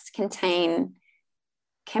products contain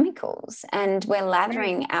chemicals, and we're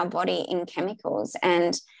lathering our body in chemicals,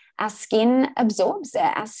 and our skin absorbs it.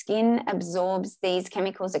 Our skin absorbs these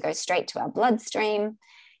chemicals that go straight to our bloodstream.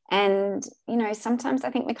 And, sometimes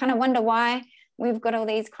I think we kind of wonder why we've got all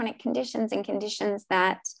these chronic conditions and conditions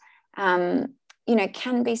that,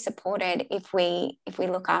 can be supported if we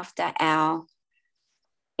look after our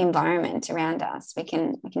environment around us. We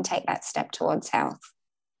can take that step towards health.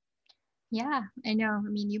 Yeah, I know. I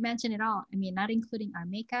mean, you mentioned it all. I mean, not including our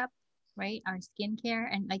makeup, right? Our skincare.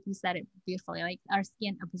 And like you said it beautifully, like our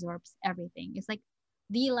skin absorbs everything. It's like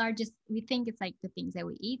the largest, we think it's like the things that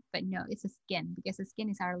we eat, but no, it's the skin, because the skin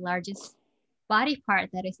is our largest body part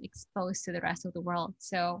that is exposed to the rest of the world.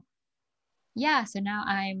 So yeah, so now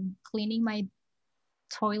I'm cleaning my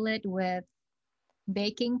toilet with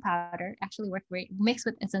baking powder, actually worked great, mixed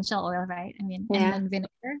with essential oil, right? I mean, and then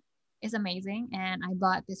vinegar is amazing. And I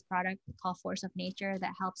bought this product called Force of Nature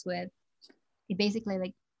that helps with it. Basically,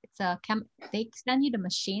 like they send you the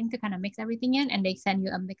machine to kind of mix everything in, and they send you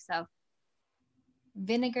a mix of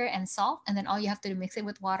vinegar and salt, and then all you have to do mix it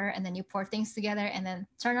with water, and then you pour things together and then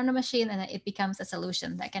turn on the machine, and then it becomes a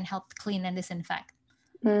solution that can help clean and disinfect.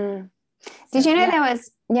 Did you know there was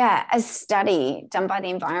a study done by the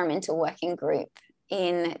Environmental Working Group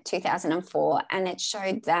in 2004, and it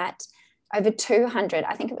showed that over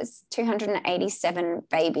 287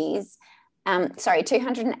 babies,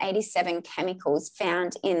 287 chemicals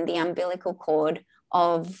found in the umbilical cord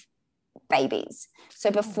of babies.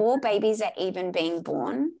 So before babies are even being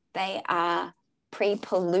born, they are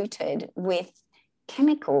pre-polluted with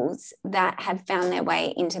chemicals that have found their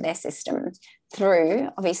way into their system through,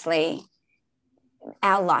 obviously,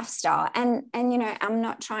 our lifestyle. And I'm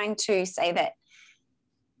not trying to say that,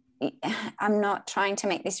 I'm not trying to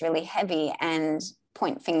make this really heavy and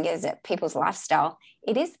point fingers at people's lifestyle.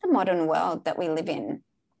 It is the modern world that we live in.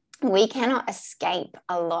 We cannot escape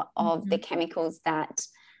a lot of the chemicals that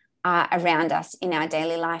are around us in our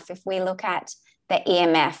daily life. If we look at the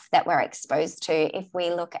EMF that we're exposed to, if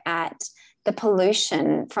we look at the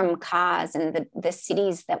pollution from cars and the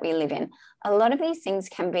cities that we live in, a lot of these things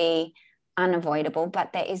can be unavoidable,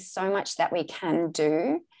 but there is so much that we can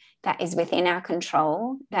do that is within our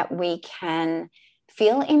control, that we can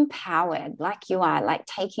feel empowered, like you are, like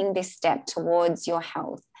taking this step towards your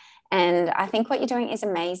health. And I think what you're doing is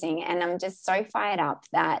amazing. And I'm just so fired up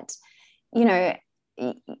that,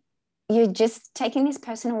 you're just taking this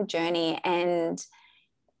personal journey and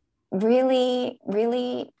really,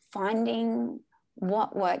 really finding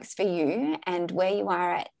what works for you and where you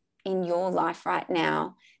are at in your life right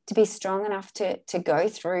now to be strong enough to go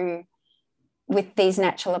through with these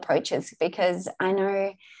natural approaches, because I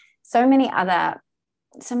know so many other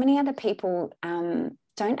people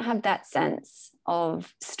don't have that sense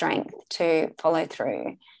of strength to follow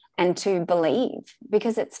through and to believe,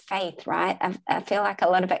 because it's faith, right? I feel like a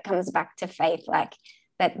lot of it comes back to faith, like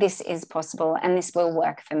that this is possible and this will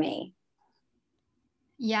work for me.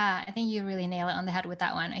 Yeah, I think you really nail it on the head with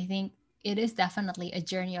that one. I think it is definitely a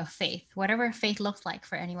journey of faith, whatever faith looks like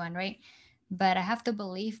for anyone, right? But I have to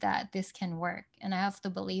believe that this can work. And I have to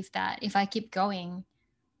believe that if I keep going,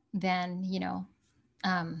 then,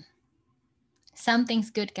 um,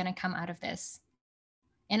 something's good going to come out of this.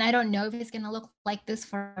 And I don't know if it's going to look like this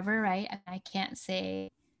forever, right? I can't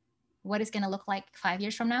say what it's going to look like 5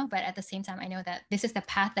 years from now. But at the same time, I know that this is the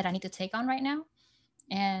path that I need to take on right now.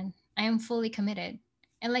 And I am fully committed.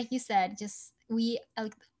 And like you said,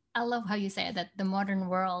 I love how you said that the modern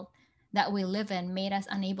world that we live in made us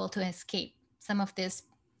unable to escape some of these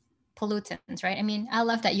pollutants, right? I mean, I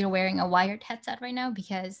love that you're wearing a wired headset right now,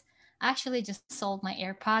 because I actually just sold my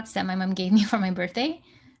AirPods that my mom gave me for my birthday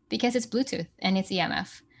because it's Bluetooth and it's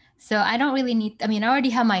EMF. So I don't really need, I mean, I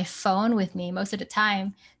already have my phone with me most of the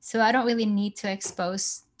time. So I don't really need to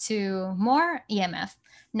expose to more EMF.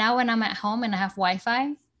 Now, when I'm at home and I have Wi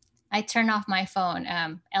Fi, I turn off my phone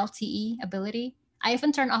LTE ability. I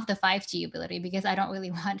even turn off the 5G ability because I don't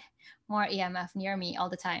really want more EMF near me all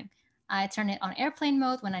the time. I turn it on airplane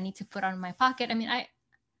mode when I need to put on my pocket. I mean,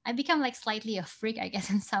 I become like slightly a freak, I guess,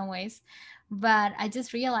 in some ways. But I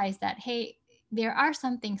just realized that, hey, there are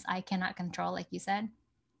some things I cannot control, like you said.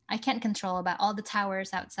 I can't control about all the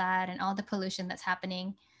towers outside and all the pollution that's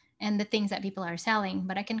happening and the things that people are selling,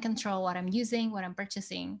 but I can control what I'm using, what I'm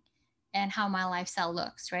purchasing, and how my lifestyle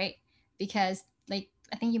looks, right? Because, like,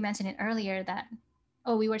 I think you mentioned it earlier that,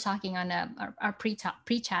 oh, we were talking on our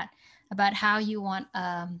pre-chat about how you want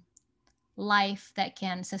life that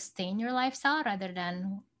can sustain your lifestyle rather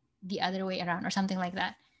than the other way around or something like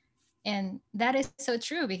that. And that is so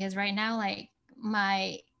true, because right now, like,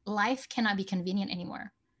 my life cannot be convenient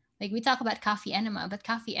anymore. Like, we talk about coffee enema, but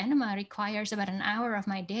coffee enema requires about an hour of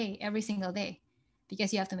my day every single day,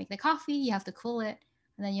 because you have to make the coffee, you have to cool it,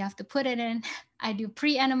 and then you have to put it in. I do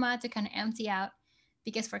pre enema to kind of empty out,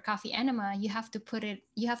 because for coffee enema, you have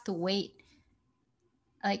to wait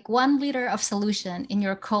like 1 liter of solution in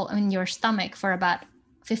your stomach for about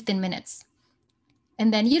 15 minutes.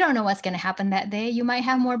 And then you don't know what's going to happen that day. You might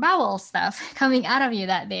have more bowel stuff coming out of you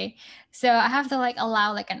that day. So I have to like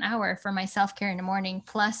allow like an hour for my self-care in the morning,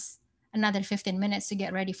 plus another 15 minutes to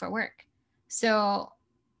get ready for work. So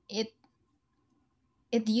it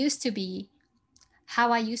used to be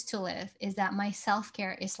how I used to live, is that my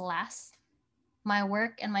self-care is last. My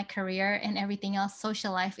work and my career and everything else,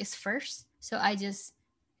 social life, is first. So I just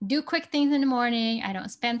do quick things in the morning. I don't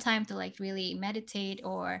spend time to like really meditate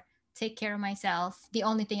or take care of myself. The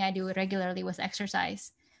only thing I do regularly was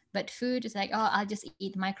exercise. But food is like, oh, I'll just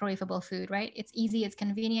eat microwavable food, right? It's easy, it's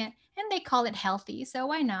convenient, and they call it healthy. So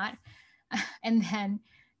why not? And then,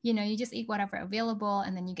 you just eat whatever available,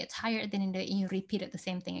 and then you get tired, then you repeat it the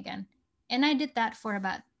same thing again. And I did that for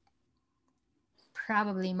about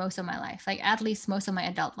probably most of my life, like at least most of my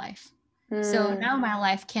adult life. So now my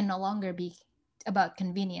life can no longer be about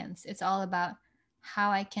convenience. It's all about how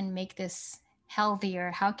I can make this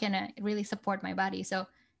healthier. How can I really support my body? So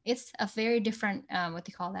it's a very different, what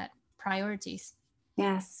do you call that? Priorities.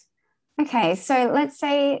 Yes. Okay. So let's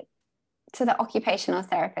say to the occupational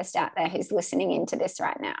therapist out there who's listening into this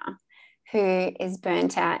right now, who is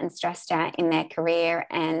burnt out and stressed out in their career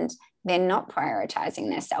and they're not prioritizing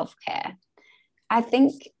their self-care. I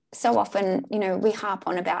think so often, we harp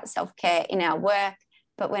on about self-care in our work,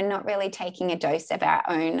 but we're not really taking a dose of our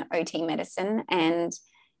own OT medicine and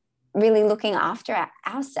really looking after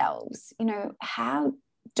ourselves. How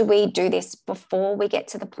do we do this before we get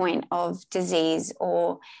to the point of disease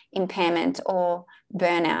or impairment or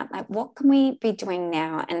burnout? Like, what can we be doing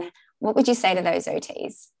now? And what would you say to those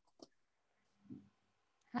OTs?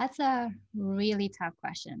 That's a really tough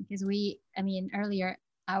question, because earlier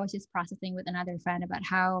I was just processing with another friend about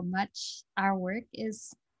how much our work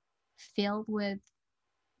is filled with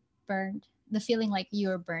the feeling like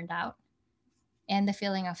you're burned out and the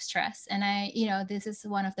feeling of stress. And this is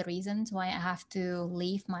one of the reasons why I have to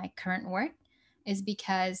leave my current work, is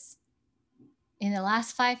because in the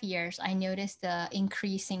last 5 years, I noticed the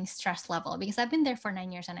increasing stress level, because I've been there for 9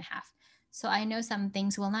 years and a half. So I know some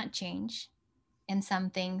things will not change and some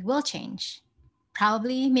things will change,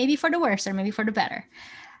 probably maybe for the worse or maybe for the better.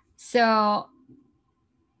 So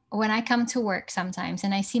when I come to work sometimes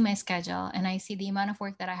and I see my schedule and I see the amount of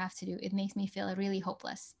work that I have to do, it makes me feel really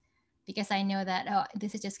hopeless because I know that, oh,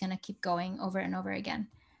 this is just going to keep going over and over again.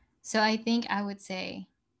 So I think I would say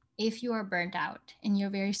if you are burnt out and you're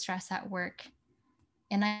very stressed at work,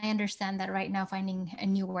 and I understand that right now finding a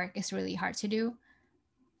new work is really hard to do.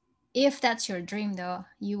 If that's your dream, though,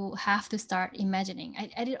 you will have to start imagining.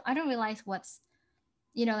 I don't realize what's,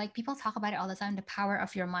 like people talk about it all the time, the power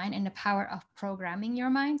of your mind and the power of programming your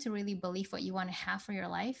mind to really believe what you want to have for your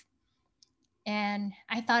life. And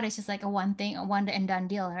I thought it's just like a one thing, a one and done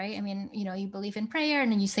deal, right? I mean, you believe in prayer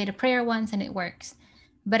and then you say the prayer once and it works.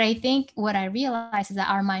 But I think what I realized is that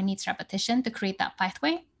our mind needs repetition to create that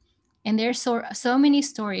pathway. And there's so many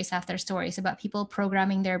stories after stories about people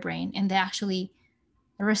programming their brain and they actually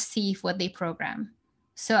receive what they program.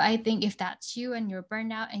 So I think if that's you and you're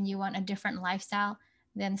burned out and you want a different lifestyle,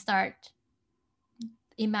 then start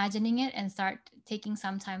imagining it and start taking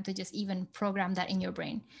some time to just even program that in your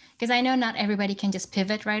brain. Because I know not everybody can just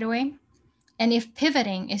pivot right away. And if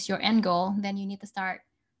pivoting is your end goal, then you need to start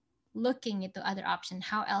looking into other options.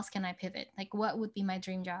 How else can I pivot? Like, what would be my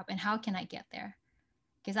dream job and how can I get there?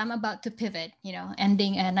 Because I'm about to pivot,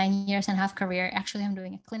 ending a 9 years and a half career. Actually, I'm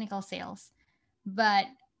doing a clinical sales. But,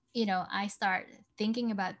 I start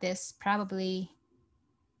thinking about this probably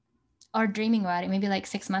or dreaming about it maybe like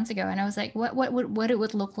 6 months ago. And I was like, what it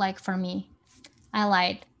would look like for me. I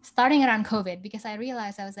lied. Starting around COVID, because I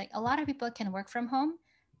realized I was like, a lot of people can work from home,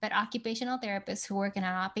 but occupational therapists who work in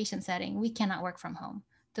an outpatient setting, we cannot work from home.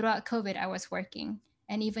 Throughout COVID, I was working.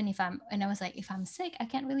 And I was like, if I'm sick, I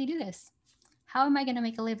can't really do this. How am I going to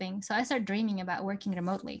make a living? So I started dreaming about working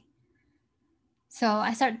remotely. So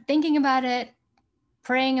I started thinking about it,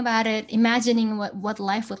 praying about it, imagining what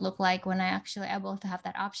life would look like when I actually able to have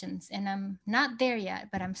that options. And I'm not there yet,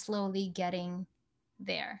 but I'm slowly getting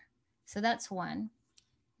there. So that's one.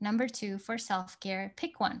 Number two, for self-care,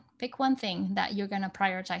 pick one thing that you're going to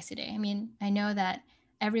prioritize today. I mean, I know that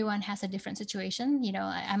everyone has a different situation.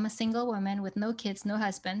 I'm a single woman with no kids, no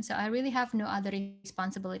husband. So I really have no other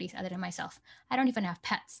responsibilities other than myself. I don't even have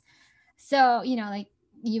pets. So, like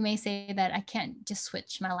you may say that I can't just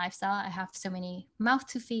switch my lifestyle. I have so many mouth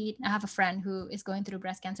to feed. I have a friend who is going through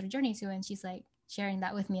breast cancer journey too. And she's like sharing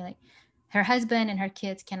that with me, like her husband and her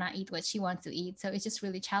kids cannot eat what she wants to eat. So it's just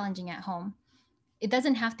really challenging at home. It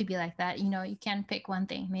doesn't have to be like that. You can pick one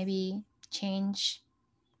thing, maybe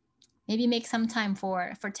make some time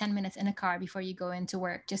for 10 minutes in a car before you go into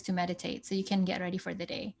work just to meditate so you can get ready for the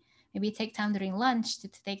day. Maybe take time during lunch to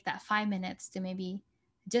take that 5 minutes to maybe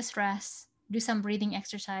just rest, do some breathing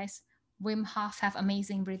exercise. Wim Hof have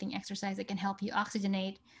amazing breathing exercise that can help you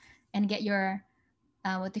oxygenate and get your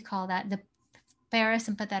what do you call that, the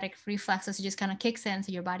parasympathetic reflexes just kind of kicks in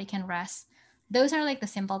so your body can rest. Those are like the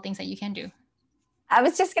simple things that you can do. I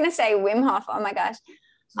was just going to say Wim Hof. Oh my gosh.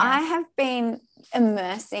 Yes. I have been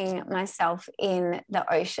immersing myself in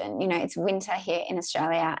the ocean. It's winter here in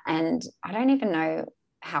Australia and I don't even know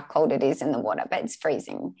how cold it is in the water, but it's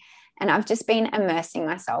freezing. And I've just been immersing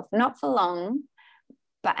myself, not for long,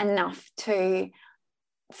 but enough to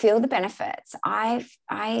feel the benefits. I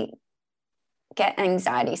get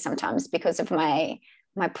anxiety sometimes because of my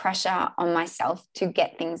pressure on myself to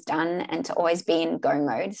get things done and to always be in go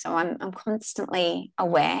mode. So I'm constantly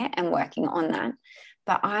aware and working on that.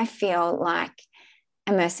 But I feel like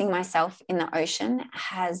immersing myself in the ocean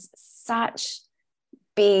has such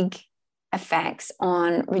big effects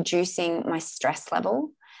on reducing my stress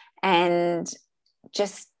level and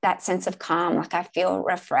just that sense of calm. Like I feel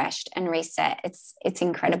refreshed and reset. It's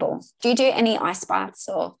incredible. Do you do any ice baths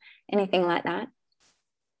or anything like that?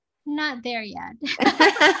 Not there yet.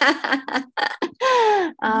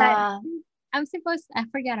 I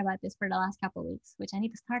forgot about this for the last couple of weeks, which I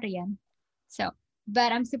need to start again.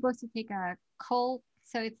 But I'm supposed to take a cold,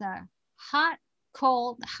 so it's a hot,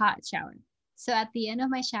 cold, hot shower. So at the end of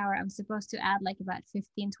my shower, I'm supposed to add like about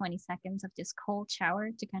 15, 20 seconds of just cold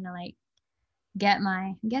shower to kind of like get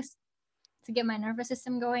my nervous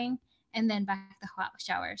system going, and then back to hot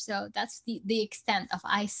shower. So that's the extent of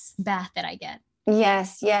ice bath that I get.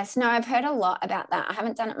 Yes. No, I've heard a lot about that. I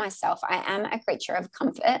haven't done it myself. I am a creature of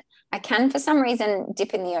comfort. I can, for some reason,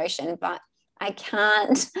 dip in the ocean, but I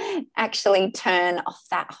can't actually turn off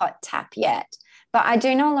that hot tap yet. But I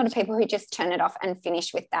do know a lot of people who just turn it off and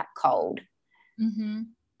finish with that cold. Mm-hmm.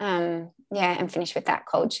 And finish with that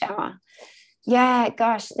cold shower. Yeah,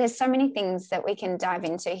 gosh, there's so many things that we can dive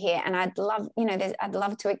into here, and I'd love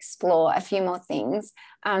to explore a few more things.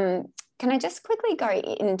 Can I just quickly go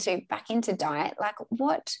back into diet? Like,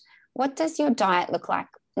 what does your diet look like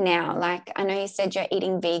now? Like, I know you said you're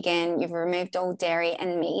eating vegan, you've removed all dairy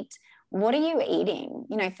and meat. what are you eating?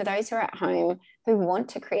 You know, for those who are at home who want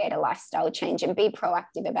to create a lifestyle change and be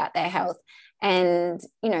proactive about their health. And,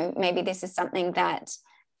 you know, maybe this is something that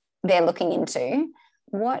they're looking into.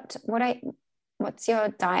 What's your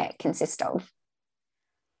diet consist of?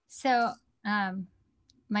 So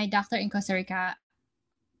my doctor in Costa Rica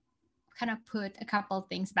kind of put a couple of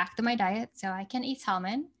things back to my diet. So I can eat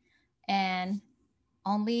salmon, and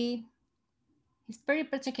only, he's pretty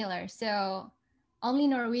particular. So only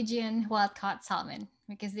Norwegian wild caught salmon,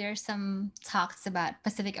 because there's some talks about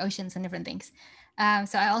Pacific Oceans and different things.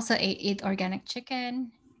 So I also eat organic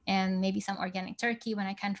chicken and maybe some organic turkey when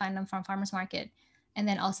I can find them from farmers market, and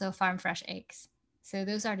then also farm fresh eggs. So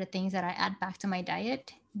those are the things that I add back to my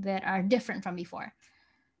diet that are different from before.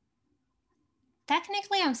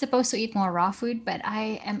 Technically, I'm supposed to eat more raw food, but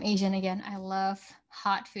I am Asian again. I love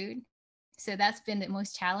hot food. So that's been the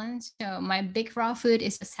most challenge. So my big raw food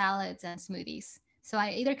is just salads and smoothies. So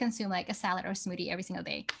I either consume like a salad or smoothie every single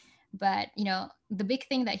day. But you know, the big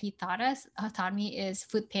thing that he taught me is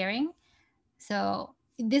food pairing. So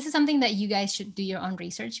this is something that you guys should do your own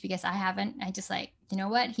research, because I haven't. I just like, you know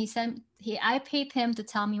what? I paid him to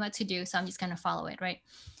tell me what to do, so I'm just gonna follow it, right?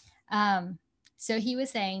 So he was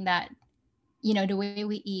saying that, you know, the way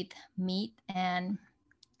we eat meat and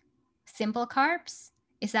simple carbs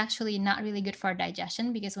is actually not really good for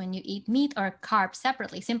digestion, because when you eat meat or carbs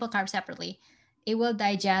separately, simple carbs separately, it will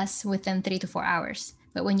digest within 3 to 4 hours.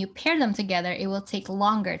 But when you pair them together, it will take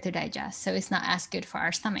longer to digest. So it's not as good for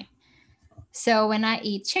our stomach. So when I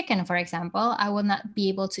eat chicken, for example, I will not be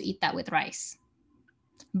able to eat that with rice.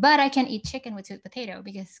 But I can eat chicken with sweet potato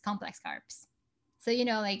because it's complex carbs. So, you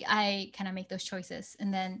know, like I kind of make those choices.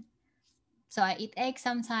 And then, so I eat eggs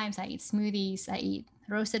sometimes, I eat smoothies, I eat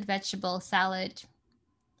roasted vegetable salad.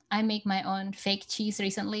 I make my own fake cheese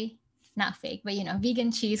recently. Not fake, but you know,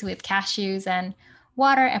 vegan cheese with cashews and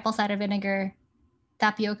water, apple cider vinegar,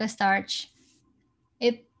 tapioca starch.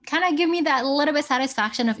 It kind of give me that little bit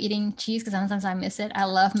satisfaction of eating cheese, because sometimes I miss it. I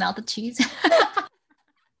love melted cheese. You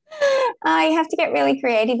have to get really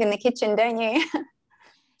creative in the kitchen, don't you?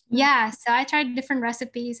 Yeah, so I tried different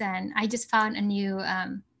recipes, and I just found a new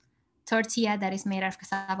tortilla that is made out of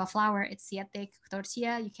cassava flour. It's siete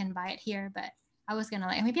tortilla. You can buy it here, but I was gonna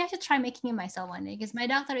like, maybe I should try making it myself one day, because my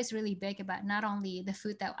doctor is really big about not only the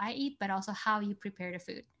food that I eat, but also how you prepare the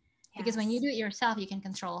food. Because when you Yes. do it yourself, you can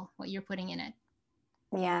control what you're putting in it.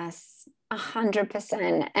 Yes,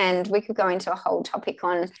 100%. And we could go into a whole topic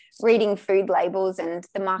on reading food labels and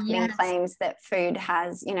the marketing Yes. claims that food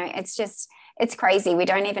has. You know, it's crazy. We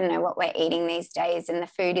don't even know what we're eating these days. And the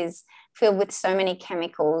food is filled with so many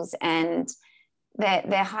chemicals, and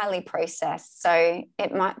they're highly processed. So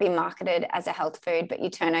it might be marketed as a health food, but you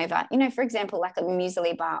turn over, you know, for example, like a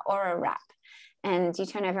muesli bar or a wrap, and you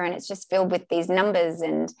turn over and it's just filled with these numbers,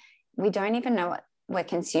 and we don't even know what we're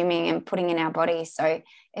consuming and putting in our body. So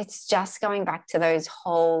it's just going back to those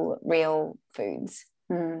whole real foods,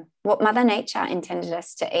 what Mother Nature intended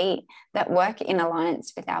us to eat, that work in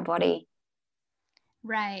alliance with our body.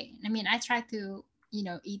 Right. I mean, I try to, you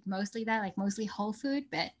know, eat mostly that, like mostly whole food,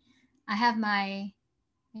 but I have my,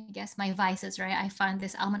 I guess, my vices, right? I found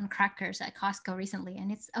this almond crackers at Costco recently,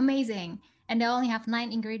 and it's amazing. And they only have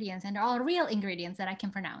 9 ingredients, and they're all real ingredients that I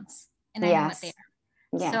can pronounce, and I know what they Yes. are.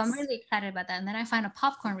 So I'm Yes. really excited about that. And then I found a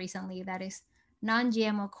popcorn recently that is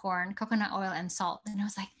non-GMO corn, coconut oil, and salt. And I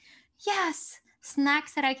was like, yes,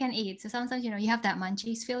 snacks that I can eat. So sometimes, you know, you have that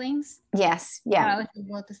munchies feelings. Yes. So Yeah. I was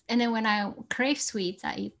able to, and then when I crave sweets,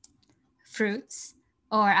 I eat fruits,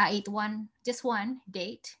 or I eat just one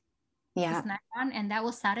date to Yeah. snack on, and that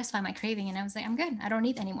will satisfy my craving. And I was like, I'm good. I don't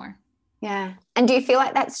need anymore. Yeah. And do you feel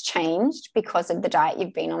like that's changed because of the diet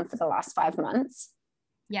you've been on for the last 5 months?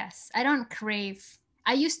 Yes, I don't crave.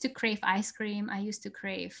 I used to crave ice cream. I used to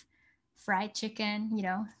crave fried chicken. You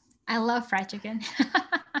know, I love fried chicken,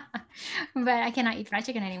 but I cannot eat fried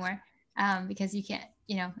chicken anymore, because you can't.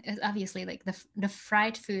 You know, it's obviously like the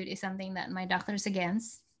fried food is something that my doctor is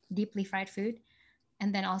against. Deeply fried food,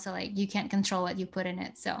 and then also like you can't control what you put in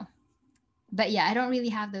it. So, but yeah, I don't really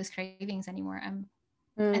have those cravings anymore. I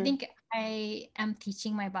Mm, think I am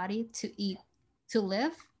teaching my body to eat to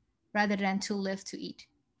live rather than to live to eat.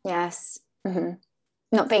 yes.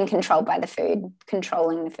 Not being controlled by the food,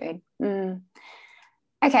 controlling the food.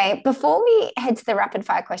 Okay, before we head to the rapid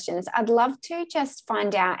fire questions, I'd love to just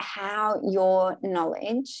find out how your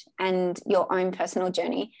knowledge and your own personal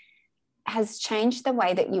journey has changed the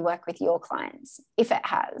way that you work with your clients, if it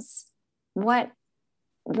has. What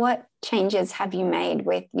changes have you made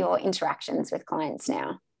with your interactions with clients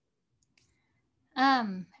now?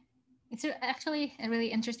 Um, it's actually a really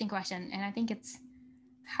interesting question, and I think it's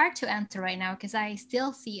hard to answer right now because I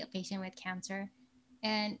still see a patient with cancer,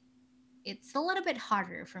 and it's a little bit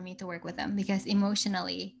harder for me to work with them because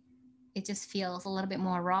emotionally it just feels a little bit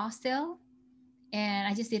more raw still. And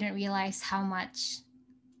I just didn't realize how much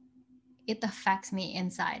it affects me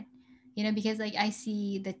inside, because like I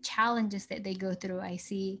see the challenges that they go through. I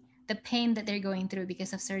see the pain that they're going through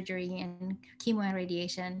because of surgery and chemo and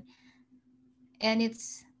radiation. And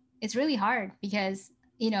it's really hard because,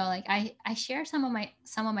 like I share some of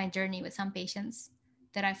my journey with some patients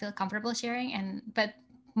that I feel comfortable sharing. But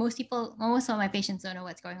most of my patients don't know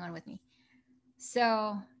what's going on with me.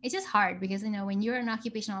 So it's just hard because, when you're an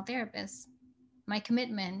occupational therapist, my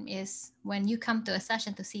commitment is when you come to a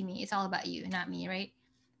session to see me, it's all about you, not me, right?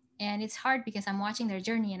 And it's hard because I'm watching their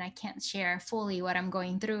journey and I can't share fully what I'm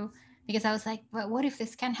going through because I was like, but what if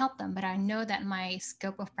this can help them? But I know that my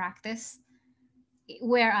scope of practice,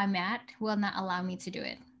 where I'm at, will not allow me to do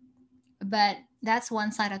it. But that's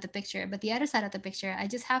one side of the picture. But the other side of the picture, I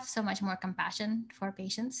just have so much more compassion for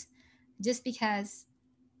patients just because,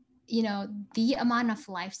 the amount of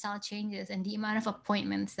lifestyle changes and the amount of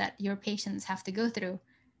appointments that your patients have to go through,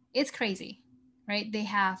 it's crazy, right? They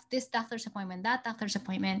have this doctor's appointment, that doctor's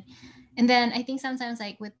appointment. And then I think sometimes,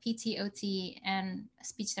 like with PT, OT, and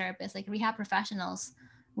speech therapists, like rehab professionals,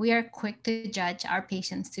 we are quick to judge our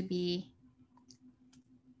patients to be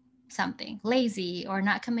something lazy or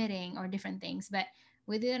not committing or different things. But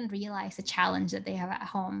we didn't realize the challenge that they have at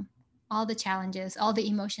home, all the challenges, all the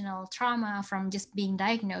emotional trauma from just being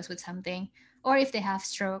diagnosed with something, or if they have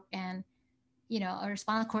stroke and, or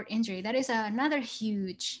spinal cord injury, that is another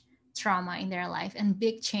huge trauma in their life and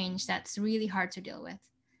big change that's really hard to deal with.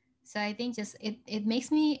 So I think just it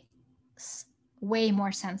makes me way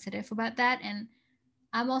more sensitive about that. And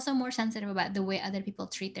I'm also more sensitive about the way other people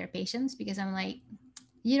treat their patients because I'm like,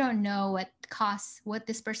 you don't know what has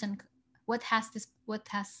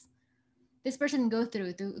this person go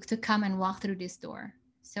through to come and walk through this door.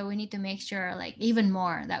 So we need to make sure, like, even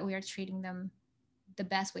more that we are treating them the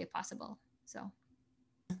best way possible. So.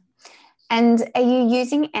 And are you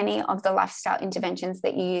using any of the lifestyle interventions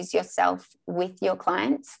that you use yourself with your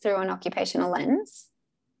clients through an occupational lens?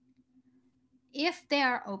 If they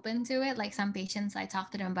are open to it, like some patients, I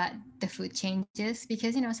talk to them about the food changes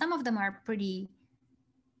because, some of them are pretty,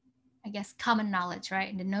 I guess, common knowledge,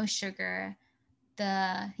 right? The no sugar,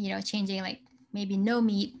 the, changing, like maybe no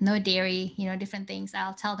meat, no dairy, different things.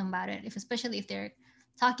 I'll tell them about it, especially if they're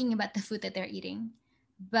talking about the food that they're eating.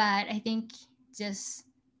 But I think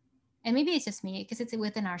and maybe it's just me because it's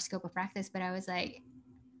within our scope of practice, but I was like,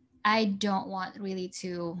 I don't want really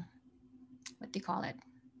to, what do you call it,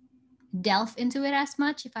 delve into it as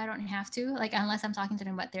much if I don't have to, like, unless I'm talking to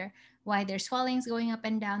them about why their swelling's going up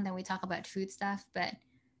and down, then we talk about food stuff. But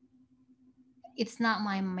it's not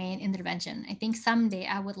my main intervention. I think someday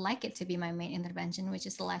I would like it to be my main intervention, which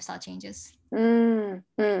is the lifestyle changes.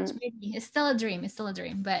 It's still a dream.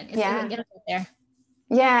 But it'll get there.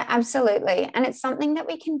 Yeah, absolutely. And it's something that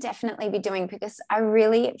we can definitely be doing because I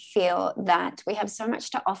really feel that we have so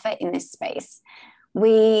much to offer in this space.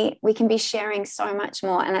 We can be sharing so much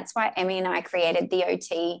more. And that's why Emmy and I created the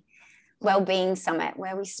OT Wellbeing Summit,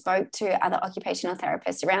 where we spoke to other occupational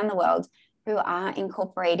therapists around the world who are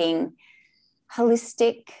incorporating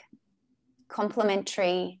holistic,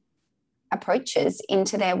 complementary approaches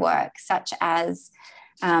into their work, such as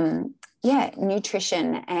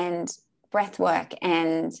nutrition and breath work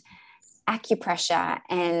and acupressure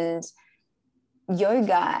and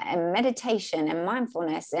yoga and meditation and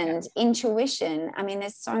mindfulness and intuition. I mean,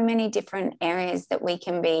 there's so many different areas that we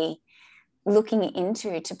can be looking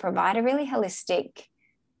into to provide a really holistic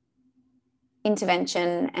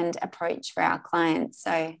intervention and approach for our clients.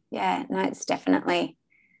 So yeah, no, it's definitely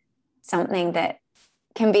something that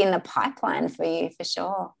can be in the pipeline for you for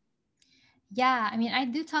sure. Yeah, I mean, I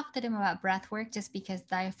do talk to them about breath work just because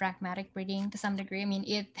diaphragmatic breathing to some degree, I mean,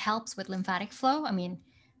 it helps with lymphatic flow. I mean,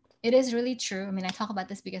 it is really true. I mean, I talk about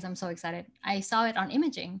this because I'm so excited. I saw it on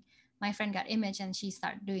imaging. My friend got imaged and she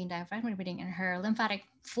started doing diaphragmatic breathing and her lymphatic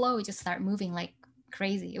flow just started moving like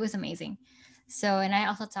crazy. It was amazing. So, and I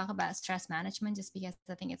also talk about stress management just because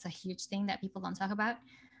I think it's a huge thing that people don't talk about.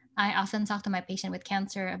 I often talk to my patient with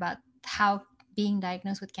cancer about how being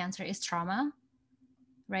diagnosed with cancer is trauma,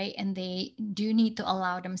 right? And they do need to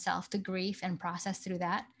allow themselves to grieve and process through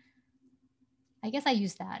that. I guess I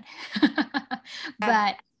use that.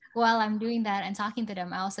 But while I'm doing that and talking to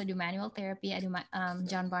them, I also do manual therapy. I do my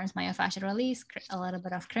John Barnes myofascial release, a little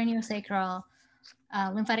bit of craniosacral,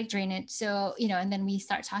 lymphatic drainage. So, and then we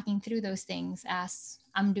start talking through those things as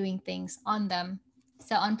I'm doing things on them.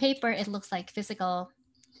 So on paper, it looks like physical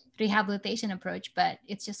rehabilitation approach, but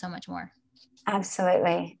it's just so much more.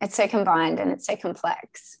 Absolutely. It's so combined and it's so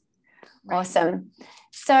complex. Right. Awesome.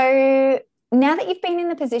 So now that you've been in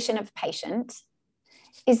the position of patient,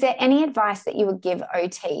 is there any advice that you would give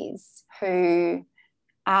OTs who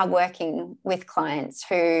are working with clients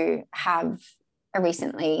who have a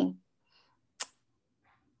recently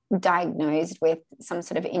diagnosed with some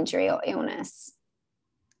sort of injury or illness?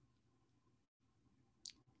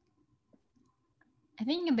 I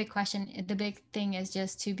think the big thing is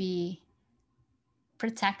just to be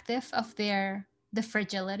protective of the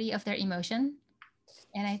fragility of their emotion.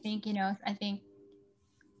 And I think,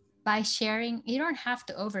 by sharing, you don't have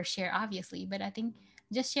to overshare, obviously, but I think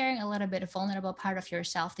just sharing a little bit of vulnerable part of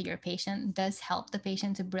yourself to your patient does help the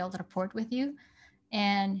patient to build rapport with you.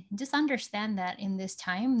 And just understand that in this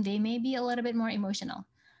time, they may be a little bit more emotional.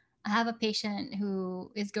 I have a patient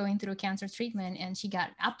who is going through cancer treatment, and she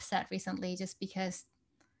got upset recently just because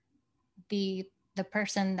the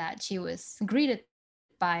person that she was greeted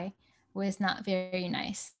by was not very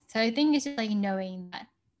nice. So I think it's just like knowing that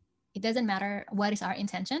it doesn't matter what is our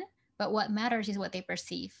intention, but what matters is what they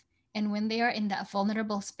perceive. And when they are in that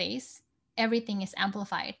vulnerable space, everything is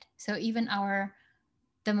amplified. So even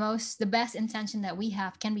the best intention that we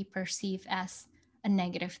have can be perceived as a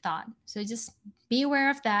negative thought. So just be aware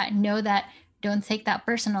of that. Know that, don't take that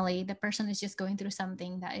personally. The person is just going through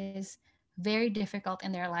something that is very difficult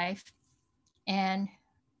in their life. And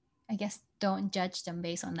I guess don't judge them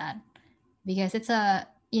based on that, because it's a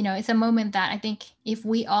moment that I think if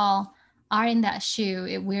we all are in that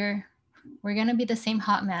shoe, we're gonna be the same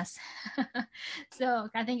hot mess. So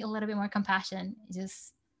I think a little bit more compassion,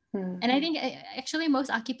 and I think actually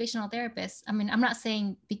most occupational therapists, I mean, I'm not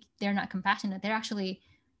saying they're not compassionate, they're actually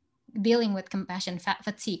dealing with compassion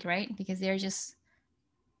fatigue, right? Because they're just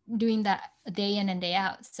doing that day in and day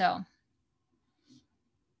out. So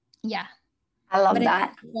yeah, I love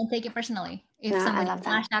that. Don't take it personally if somebody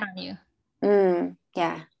flashed out on you.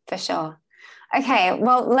 Yeah, for sure. Okay,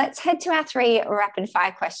 well, let's head to our 3 rapid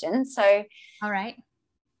fire questions. So, all right.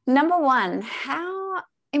 Number 1,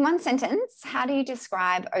 in one sentence, how do you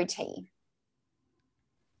describe OT?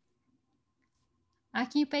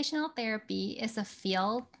 Occupational therapy is a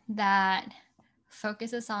field that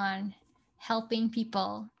focuses on helping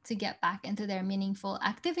people to get back into their meaningful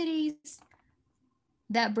activities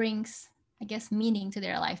that brings, I guess, meaning to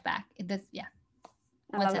their life back. I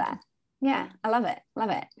love that. Yeah, I love it.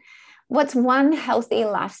 Love it. What's one healthy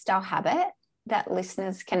lifestyle habit that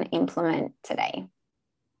listeners can implement today?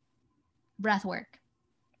 Breath work.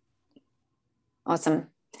 Awesome.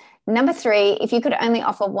 Number 3, if you could only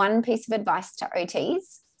offer one piece of advice to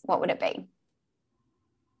OTs, what would it be?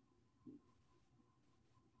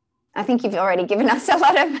 I think you've already given us a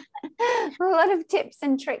lot of tips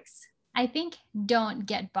and tricks. I think don't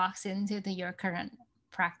get boxed into your current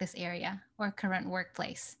practice area or current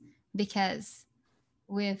workplace, because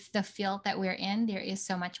with the field that we're in, there is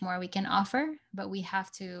so much more we can offer, but we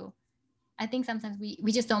have to, I think sometimes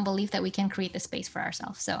we just don't believe that we can create the space for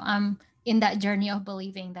ourselves. So I'm in that journey of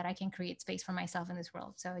believing that I can create space for myself in this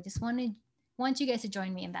world. So I just want you guys to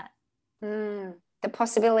join me in that. The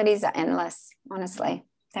possibilities are endless, honestly.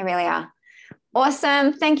 They really are.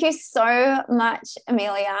 Awesome. Thank you so much,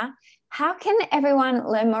 Emilia. How can everyone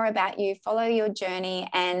learn more about you, follow your journey,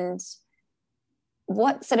 and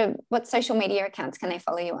what social media accounts can they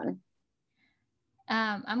follow you on?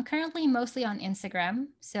 I'm currently mostly on Instagram,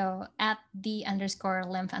 so at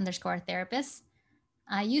 @the_lymph_therapist.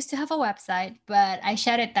 I used to have a website, but I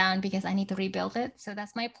shut it down because I need to rebuild it. So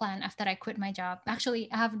that's my plan after I quit my job. Actually,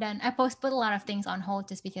 I put a lot of things on hold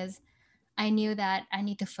just because I knew that I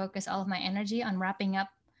need to focus all of my energy on wrapping up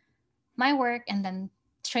my work and then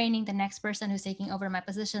training the next person who's taking over my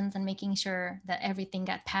positions and making sure that everything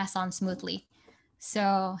got passed on smoothly.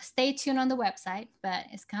 So stay tuned on the website, but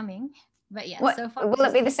it's coming. But yeah, so far, will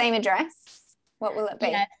it be the same address? What will it be?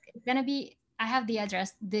 Yeah, it's gonna be. I have the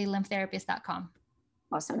address, thelymphTherapist.com.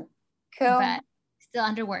 Awesome, cool. But still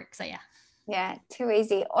under work, so yeah. Yeah, too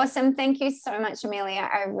easy. Awesome. Thank you so much, Emilia.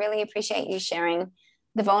 I really appreciate you sharing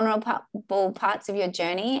the vulnerable parts of your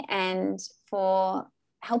journey and for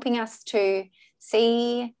helping us to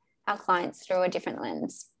see our clients through a different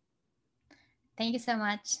lens. Thank you so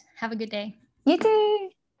much. Have a good day. You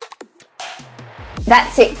too.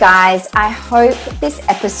 That's it, guys. I hope this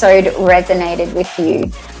episode resonated with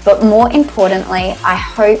you, but more importantly, I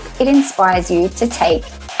hope it inspires you to take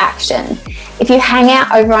action. If you hang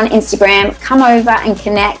out over on Instagram, come over and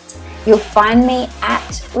connect. You'll find me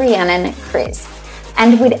at Rhiannon Chris,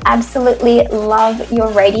 and would absolutely love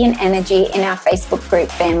your radiant energy in our Facebook group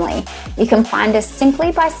family. You can find us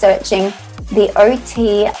simply by searching the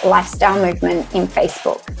OT Lifestyle Movement in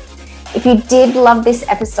Facebook. If you did love this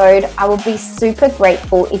episode, I would be super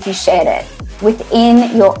grateful if you shared it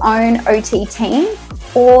within your own OT team,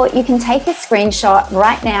 or you can take a screenshot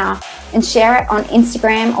right now and share it on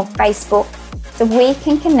Instagram or Facebook so we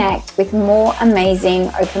can connect with more amazing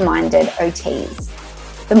open-minded OTs.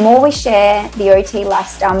 The more we share the OT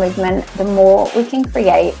lifestyle movement, the more we can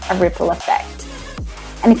create a ripple effect.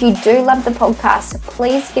 And if you do love the podcast,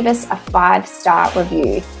 please give us a 5-star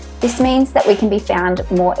review. This means that we can be found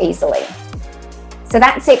more easily. So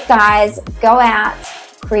that's it, guys. Go out,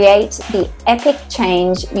 create the epic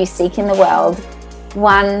change you seek in the world,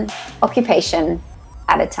 one occupation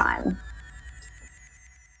at a time.